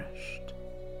 and nourished.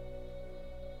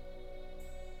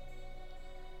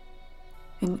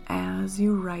 And as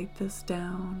you write this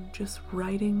down, just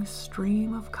writing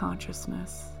stream of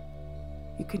consciousness,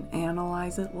 you can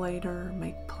analyze it later,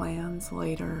 make plans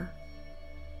later.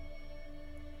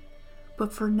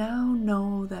 But for now,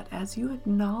 know that as you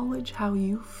acknowledge how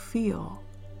you feel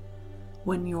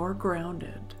when you're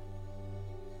grounded,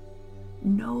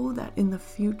 know that in the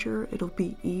future it'll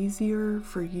be easier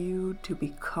for you to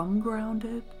become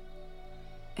grounded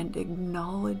and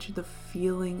acknowledge the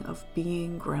feeling of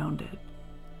being grounded,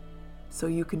 so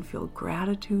you can feel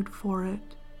gratitude for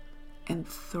it and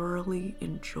thoroughly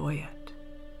enjoy it.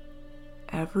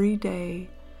 Every day,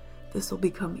 this will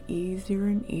become easier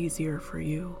and easier for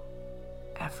you,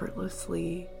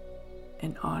 effortlessly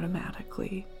and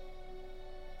automatically.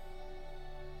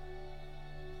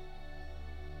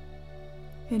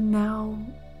 And now,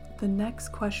 the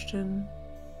next question: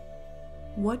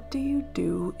 what do you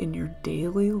do in your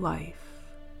daily life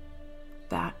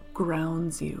that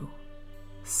grounds you,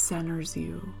 centers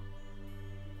you,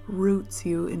 roots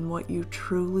you in what you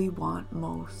truly want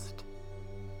most?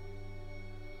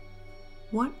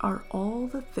 What are all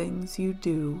the things you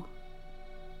do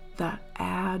that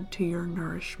add to your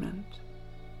nourishment,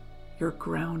 your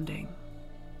grounding?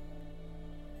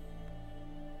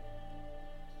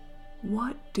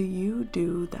 What do you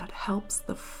do that helps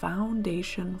the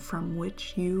foundation from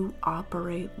which you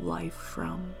operate life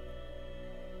from?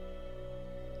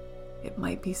 It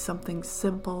might be something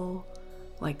simple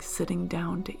like sitting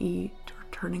down to eat or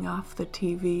turning off the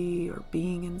TV or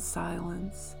being in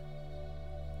silence.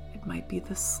 It might be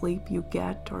the sleep you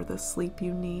get or the sleep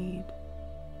you need.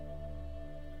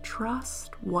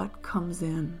 trust what comes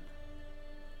in.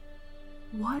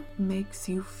 What makes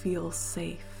you feel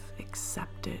safe,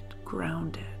 accepted,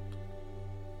 grounded?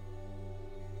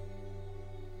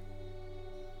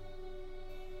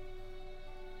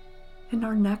 And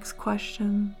our next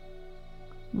question,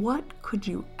 what could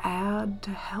you add to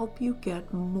help you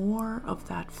get more of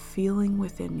that feeling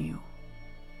within you?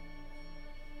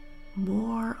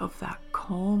 More of that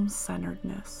calm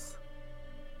centeredness.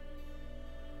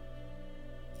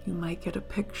 You might get a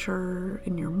picture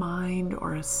in your mind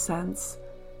or a sense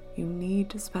you need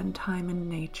to spend time in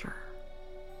nature,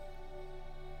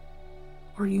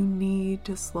 or you need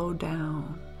to slow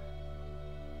down,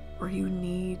 or you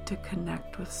need to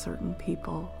connect with certain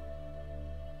people.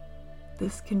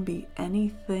 This can be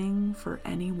anything for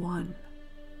anyone.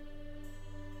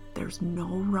 There's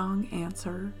no wrong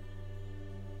answer.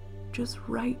 Just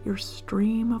write your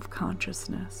stream of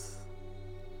consciousness.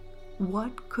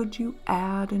 What could you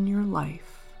add in your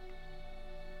life?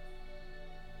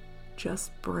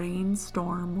 Just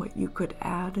brainstorm what you could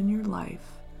add in your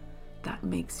life that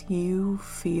makes you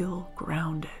feel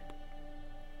grounded.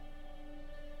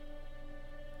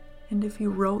 And if you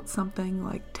wrote something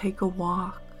like take a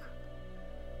walk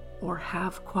or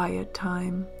have quiet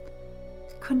time,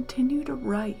 continue to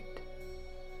write.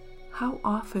 How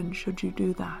often should you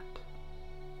do that?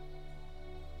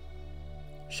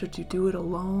 Should you do it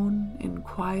alone, in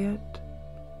quiet?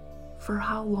 For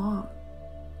how long?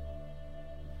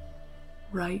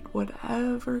 Write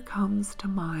whatever comes to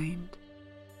mind.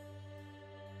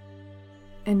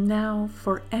 And now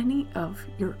for any of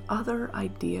your other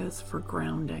ideas for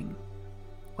grounding,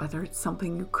 whether it's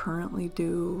something you currently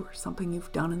do, or something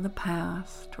you've done in the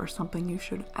past, or something you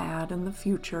should add in the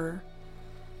future.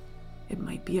 It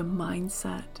might be a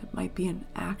mindset, it might be an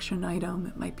action item,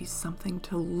 it might be something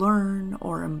to learn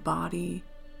or embody.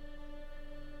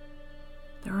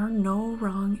 There are no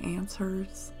wrong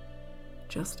answers.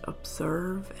 Just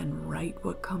observe and write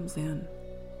what comes in.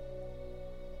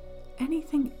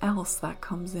 Anything else that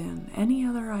comes in, any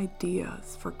other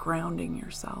ideas for grounding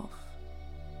yourself.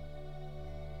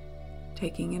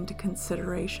 Taking into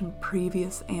consideration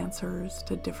previous answers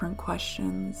to different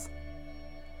questions.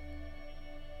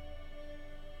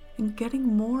 And getting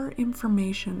more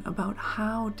information about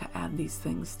how to add these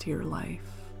things to your life,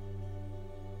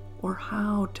 or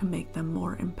how to make them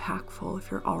more impactful if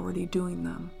you're already doing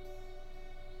them.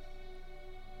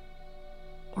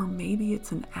 Or maybe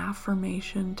it's an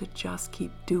affirmation to just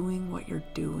keep doing what you're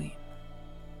doing.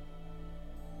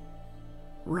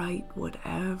 Write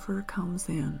whatever comes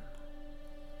in.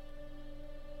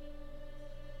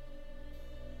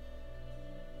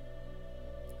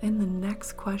 And the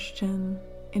next question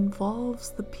involves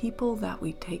the people that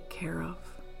we take care of.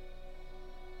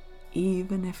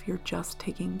 Even if you're just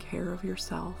taking care of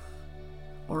yourself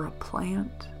or a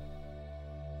plant,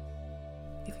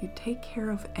 if you take care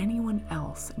of anyone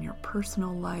else in your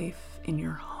personal life, in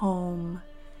your home,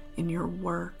 in your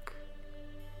work,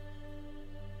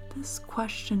 this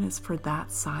question is for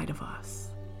that side of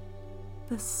us.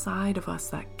 This side of us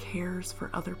that cares for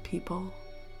other people,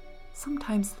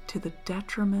 sometimes to the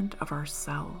detriment of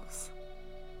ourselves.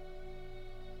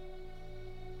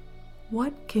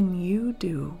 What can you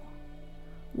do?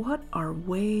 What are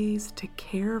ways to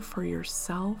care for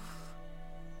yourself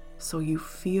so you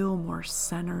feel more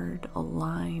centered,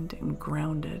 aligned, and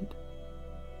grounded?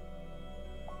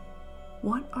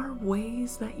 What are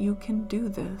ways that you can do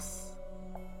this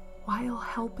while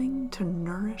helping to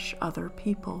nourish other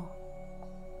people?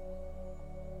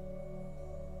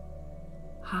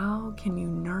 How can you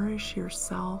nourish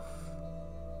yourself,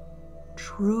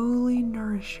 truly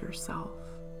nourish yourself,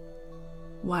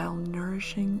 while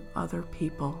nourishing other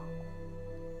people?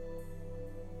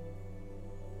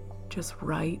 Just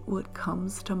write what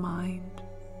comes to mind.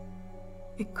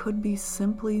 It could be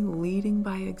simply leading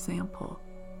by example.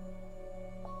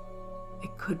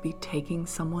 It could be taking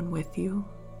someone with you.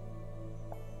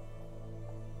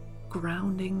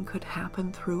 Grounding could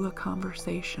happen through a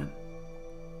conversation.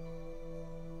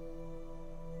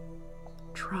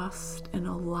 Trust and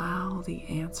allow the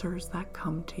answers that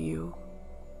come to you.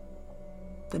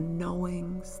 The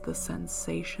knowings, the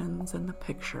sensations, and the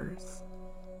pictures.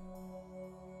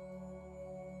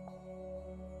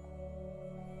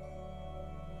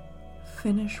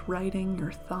 Finish writing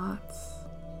your thoughts,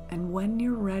 and when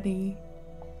you're ready,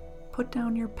 put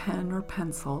down your pen or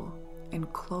pencil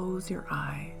and close your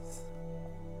eyes.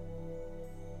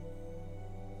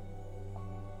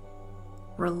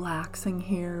 Relaxing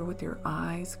here with your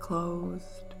eyes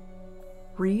closed,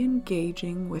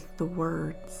 re-engaging with the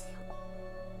words.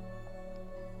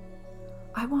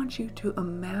 I want you to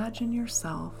imagine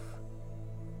yourself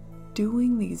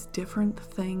doing these different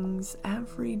things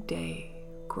every day,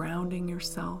 grounding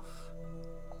yourself,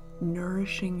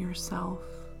 nourishing yourself,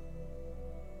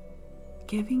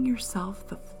 giving yourself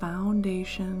the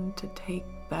foundation to take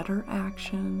better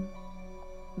action,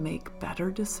 make better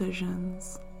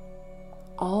decisions,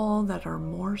 all that are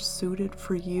more suited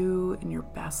for you in your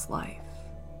best life,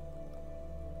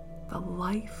 the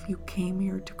life you came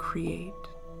here to create.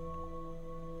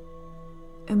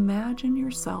 Imagine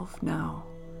yourself now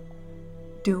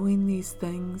doing these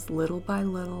things little by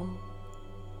little,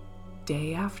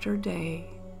 day after day.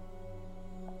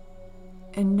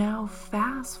 And now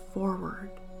fast forward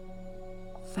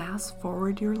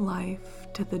your life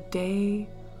to the day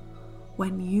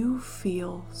when you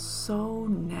feel so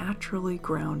naturally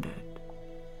grounded,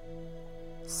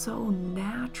 so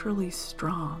naturally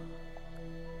strong,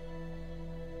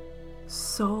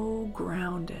 so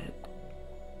grounded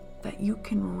that you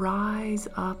can rise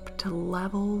up to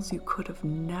levels you could have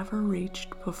never reached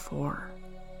before.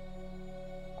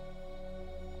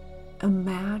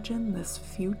 Imagine this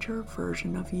future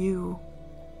version of you.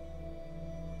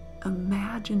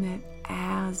 Imagine it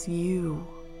as you.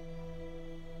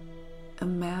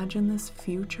 Imagine this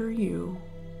future you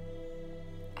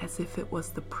as if it was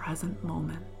the present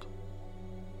moment.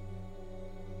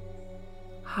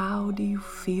 How do you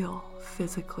feel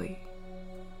physically?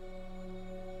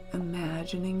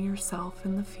 Imagining yourself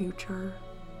in the future,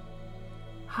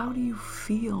 how do you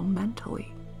feel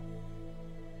mentally?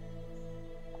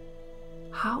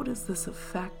 How does this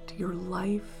affect your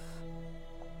life,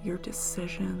 your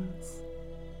decisions,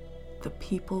 the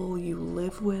people you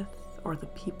live with, or the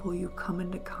people you come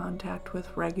into contact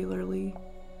with regularly?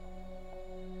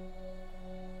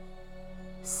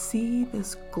 See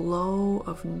this glow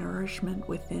of nourishment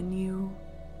within you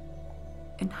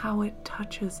and how it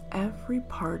touches every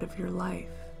part of your life.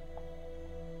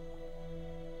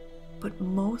 But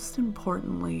most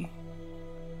importantly,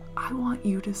 I want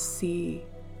you to see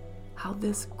how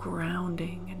this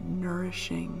grounding and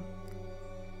nourishing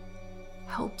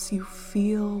helps you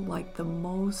feel like the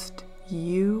most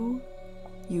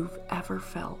you've ever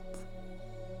felt,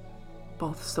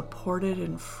 both supported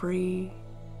and free.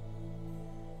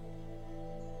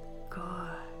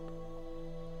 Good.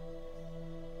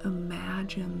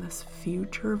 Imagine this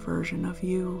future version of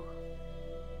you.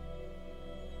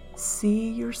 See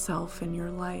yourself in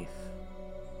your life.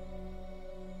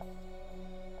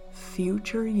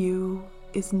 Future you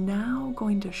is now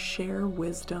going to share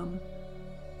wisdom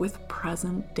with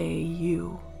present day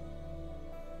you.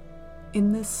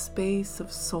 In this space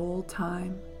of soul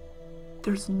time,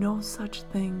 there's no such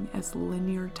thing as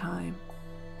linear time.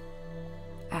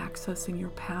 Accessing your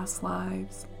past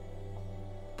lives,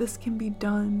 this can be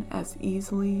done as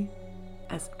easily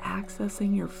as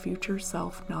accessing your future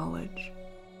self knowledge.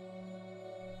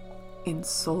 In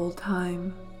soul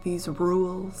time, these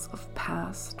rules of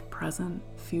past, present,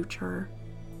 future,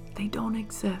 they don't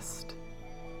exist.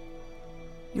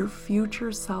 Your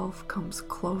future self comes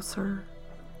closer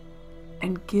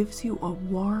and gives you a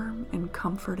warm and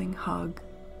comforting hug.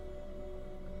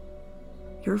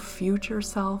 Your future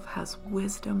self has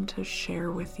wisdom to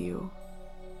share with you.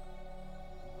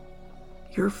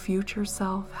 Your future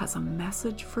self has a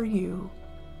message for you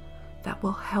that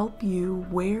will help you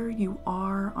where you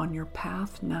are on your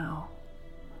path now.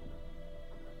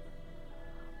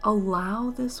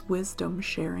 Allow this wisdom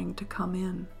sharing to come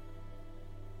in.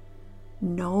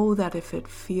 Know that if it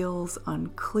feels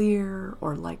unclear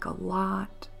or like a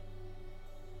lot,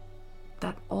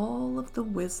 that all of the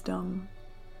wisdom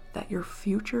that your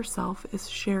future self is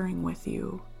sharing with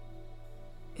you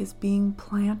is being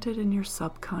planted in your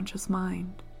subconscious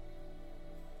mind.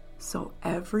 So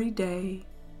every day,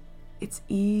 it's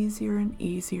easier and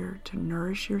easier to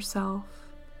nourish yourself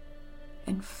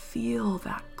and feel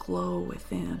that glow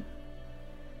within.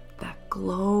 That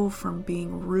glow from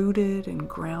being rooted and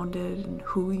grounded in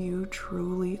who you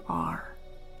truly are.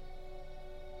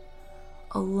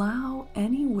 Allow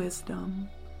any wisdom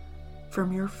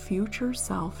from your future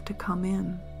self to come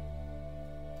in.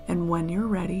 And when you're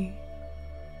ready,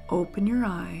 open your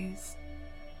eyes,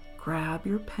 grab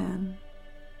your pen,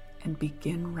 and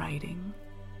begin writing.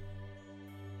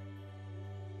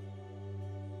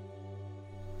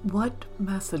 What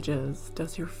messages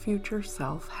does your future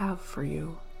self have for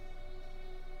you?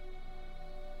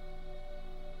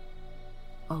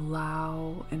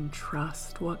 Allow and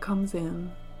trust what comes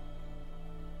in.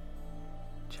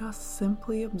 Just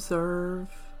simply observe,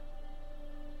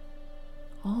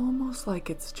 almost like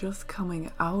it's just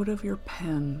coming out of your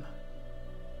pen,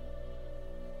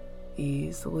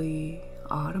 easily,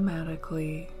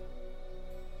 automatically.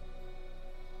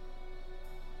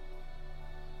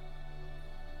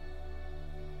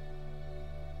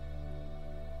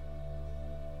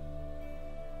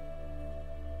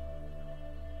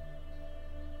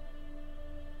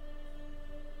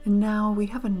 And now we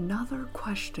have another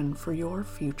question for your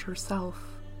future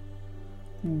self.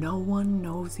 No one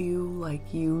knows you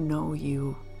like you know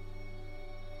you.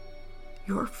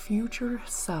 Your future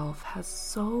self has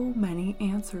so many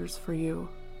answers for you.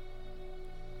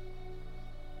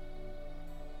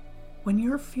 When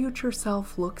your future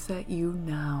self looks at you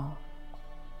now,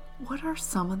 what are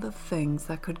some of the things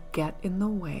that could get in the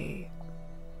way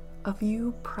of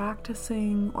you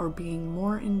practicing or being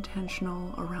more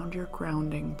intentional around your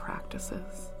grounding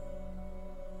practices?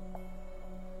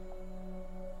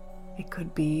 It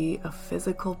could be a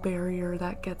physical barrier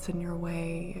that gets in your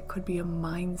way. It could be a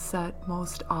mindset,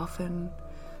 most often,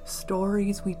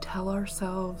 stories we tell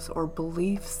ourselves or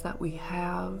beliefs that we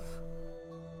have.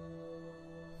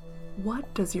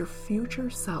 What does your future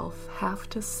self have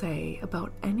to say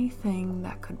about anything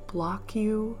that could block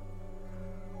you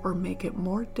or make it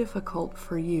more difficult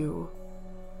for you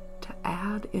to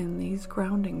add in these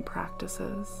grounding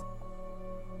practices?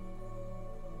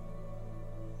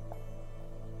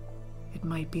 It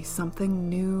might be something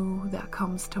new that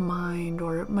comes to mind,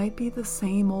 or it might be the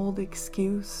same old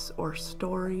excuse or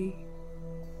story.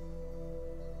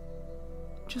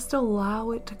 Just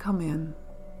allow it to come in.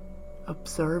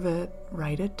 Observe it,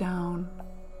 write it down.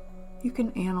 You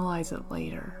can analyze it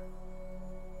later.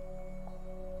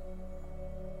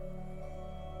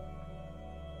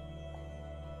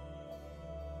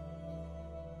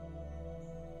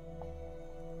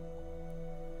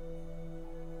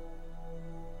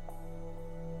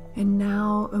 And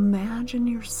now imagine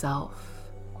yourself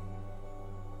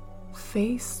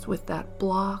faced with that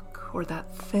block or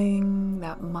that thing,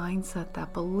 that mindset,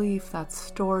 that belief, that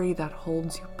story that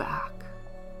holds you back.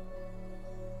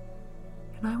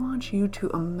 And I want you to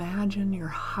imagine your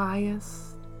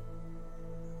highest,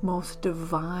 most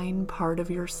divine part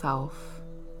of yourself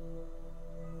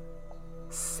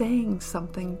saying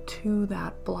something to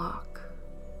that block.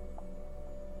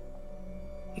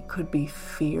 It could be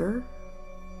fear.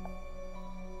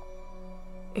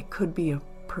 It could be a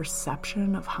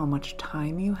perception of how much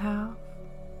time you have.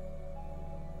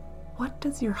 What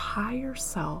does your higher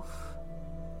self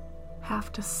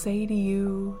have to say to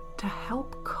you to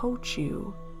help coach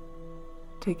you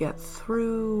to get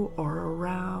through or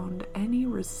around any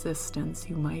resistance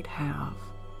you might have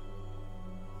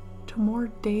to more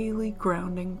daily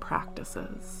grounding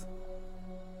practices?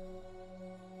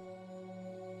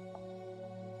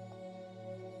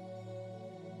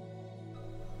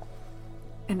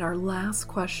 And our last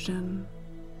question,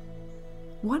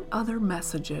 what other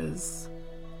messages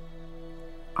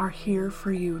are here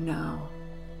for you now?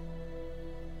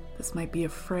 This might be a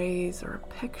phrase or a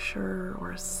picture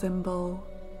or a symbol.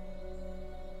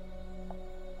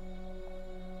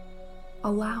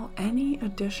 Allow any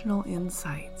additional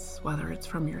insights, whether it's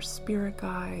from your spirit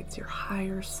guides, your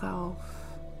higher self,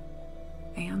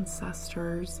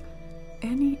 ancestors,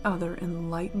 any other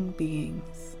enlightened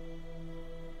beings.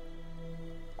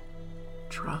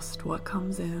 Trust what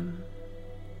comes in.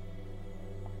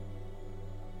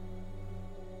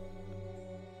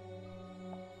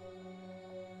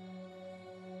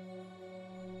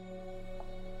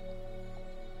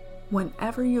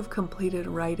 Whenever you've completed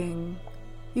writing,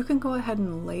 you can go ahead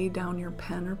and lay down your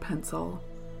pen or pencil.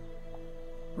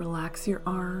 Relax your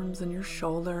arms and your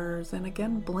shoulders, and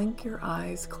again, blink your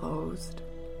eyes closed.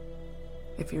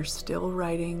 If you're still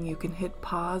writing, you can hit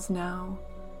pause now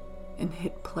and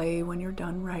hit play when you're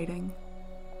done writing.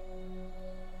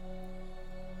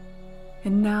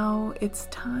 And now it's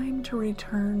time to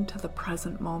return to the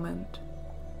present moment.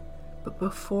 But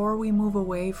before we move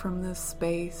away from this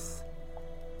space,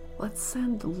 let's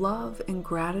send love and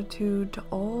gratitude to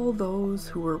all those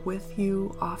who were with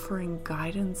you, offering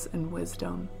guidance and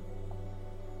wisdom,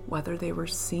 whether they were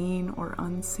seen or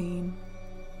unseen.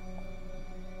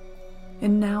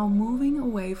 And now, moving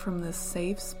away from this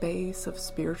safe space of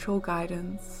spiritual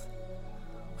guidance,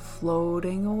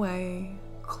 floating away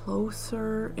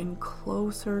closer and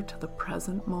closer to the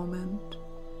present moment,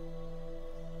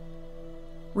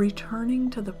 returning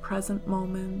to the present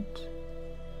moment,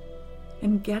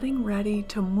 and getting ready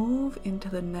to move into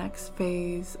the next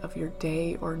phase of your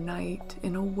day or night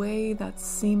in a way that's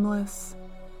seamless,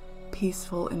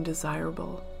 peaceful, and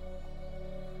desirable.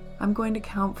 I'm going to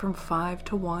count from 5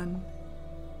 to 1.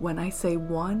 When I say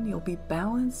 1, you'll be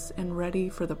balanced and ready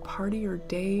for the party or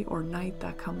day or night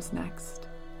that comes next.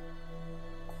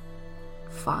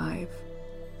 5,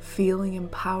 feeling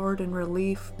empowered and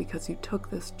relief because you took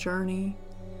this journey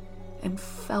and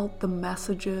felt the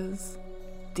messages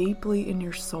deeply in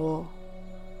your soul.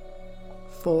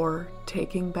 4,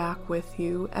 taking back with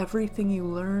you everything you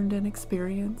learned and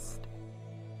experienced.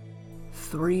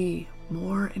 3,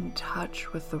 more in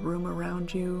touch with the room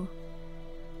around you.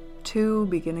 2,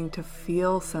 beginning to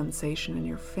feel sensation in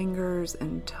your fingers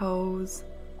and toes.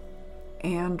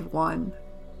 And 1,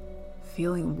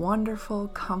 feeling wonderful,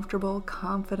 comfortable,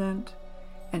 confident,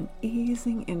 and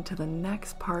easing into the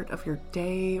next part of your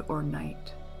day or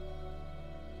night.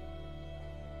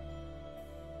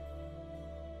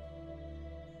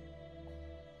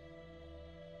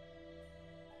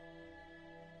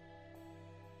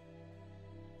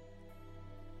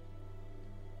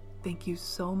 Thank you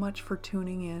so much for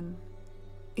tuning in.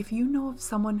 If you know of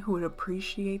someone who would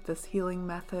appreciate this healing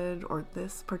method or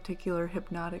this particular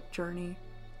hypnotic journey,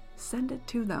 send it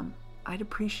to them. I'd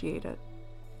appreciate it.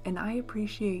 And I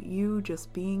appreciate you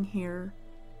just being here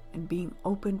and being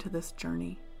open to this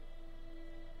journey.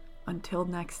 Until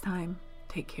next time,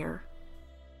 take care.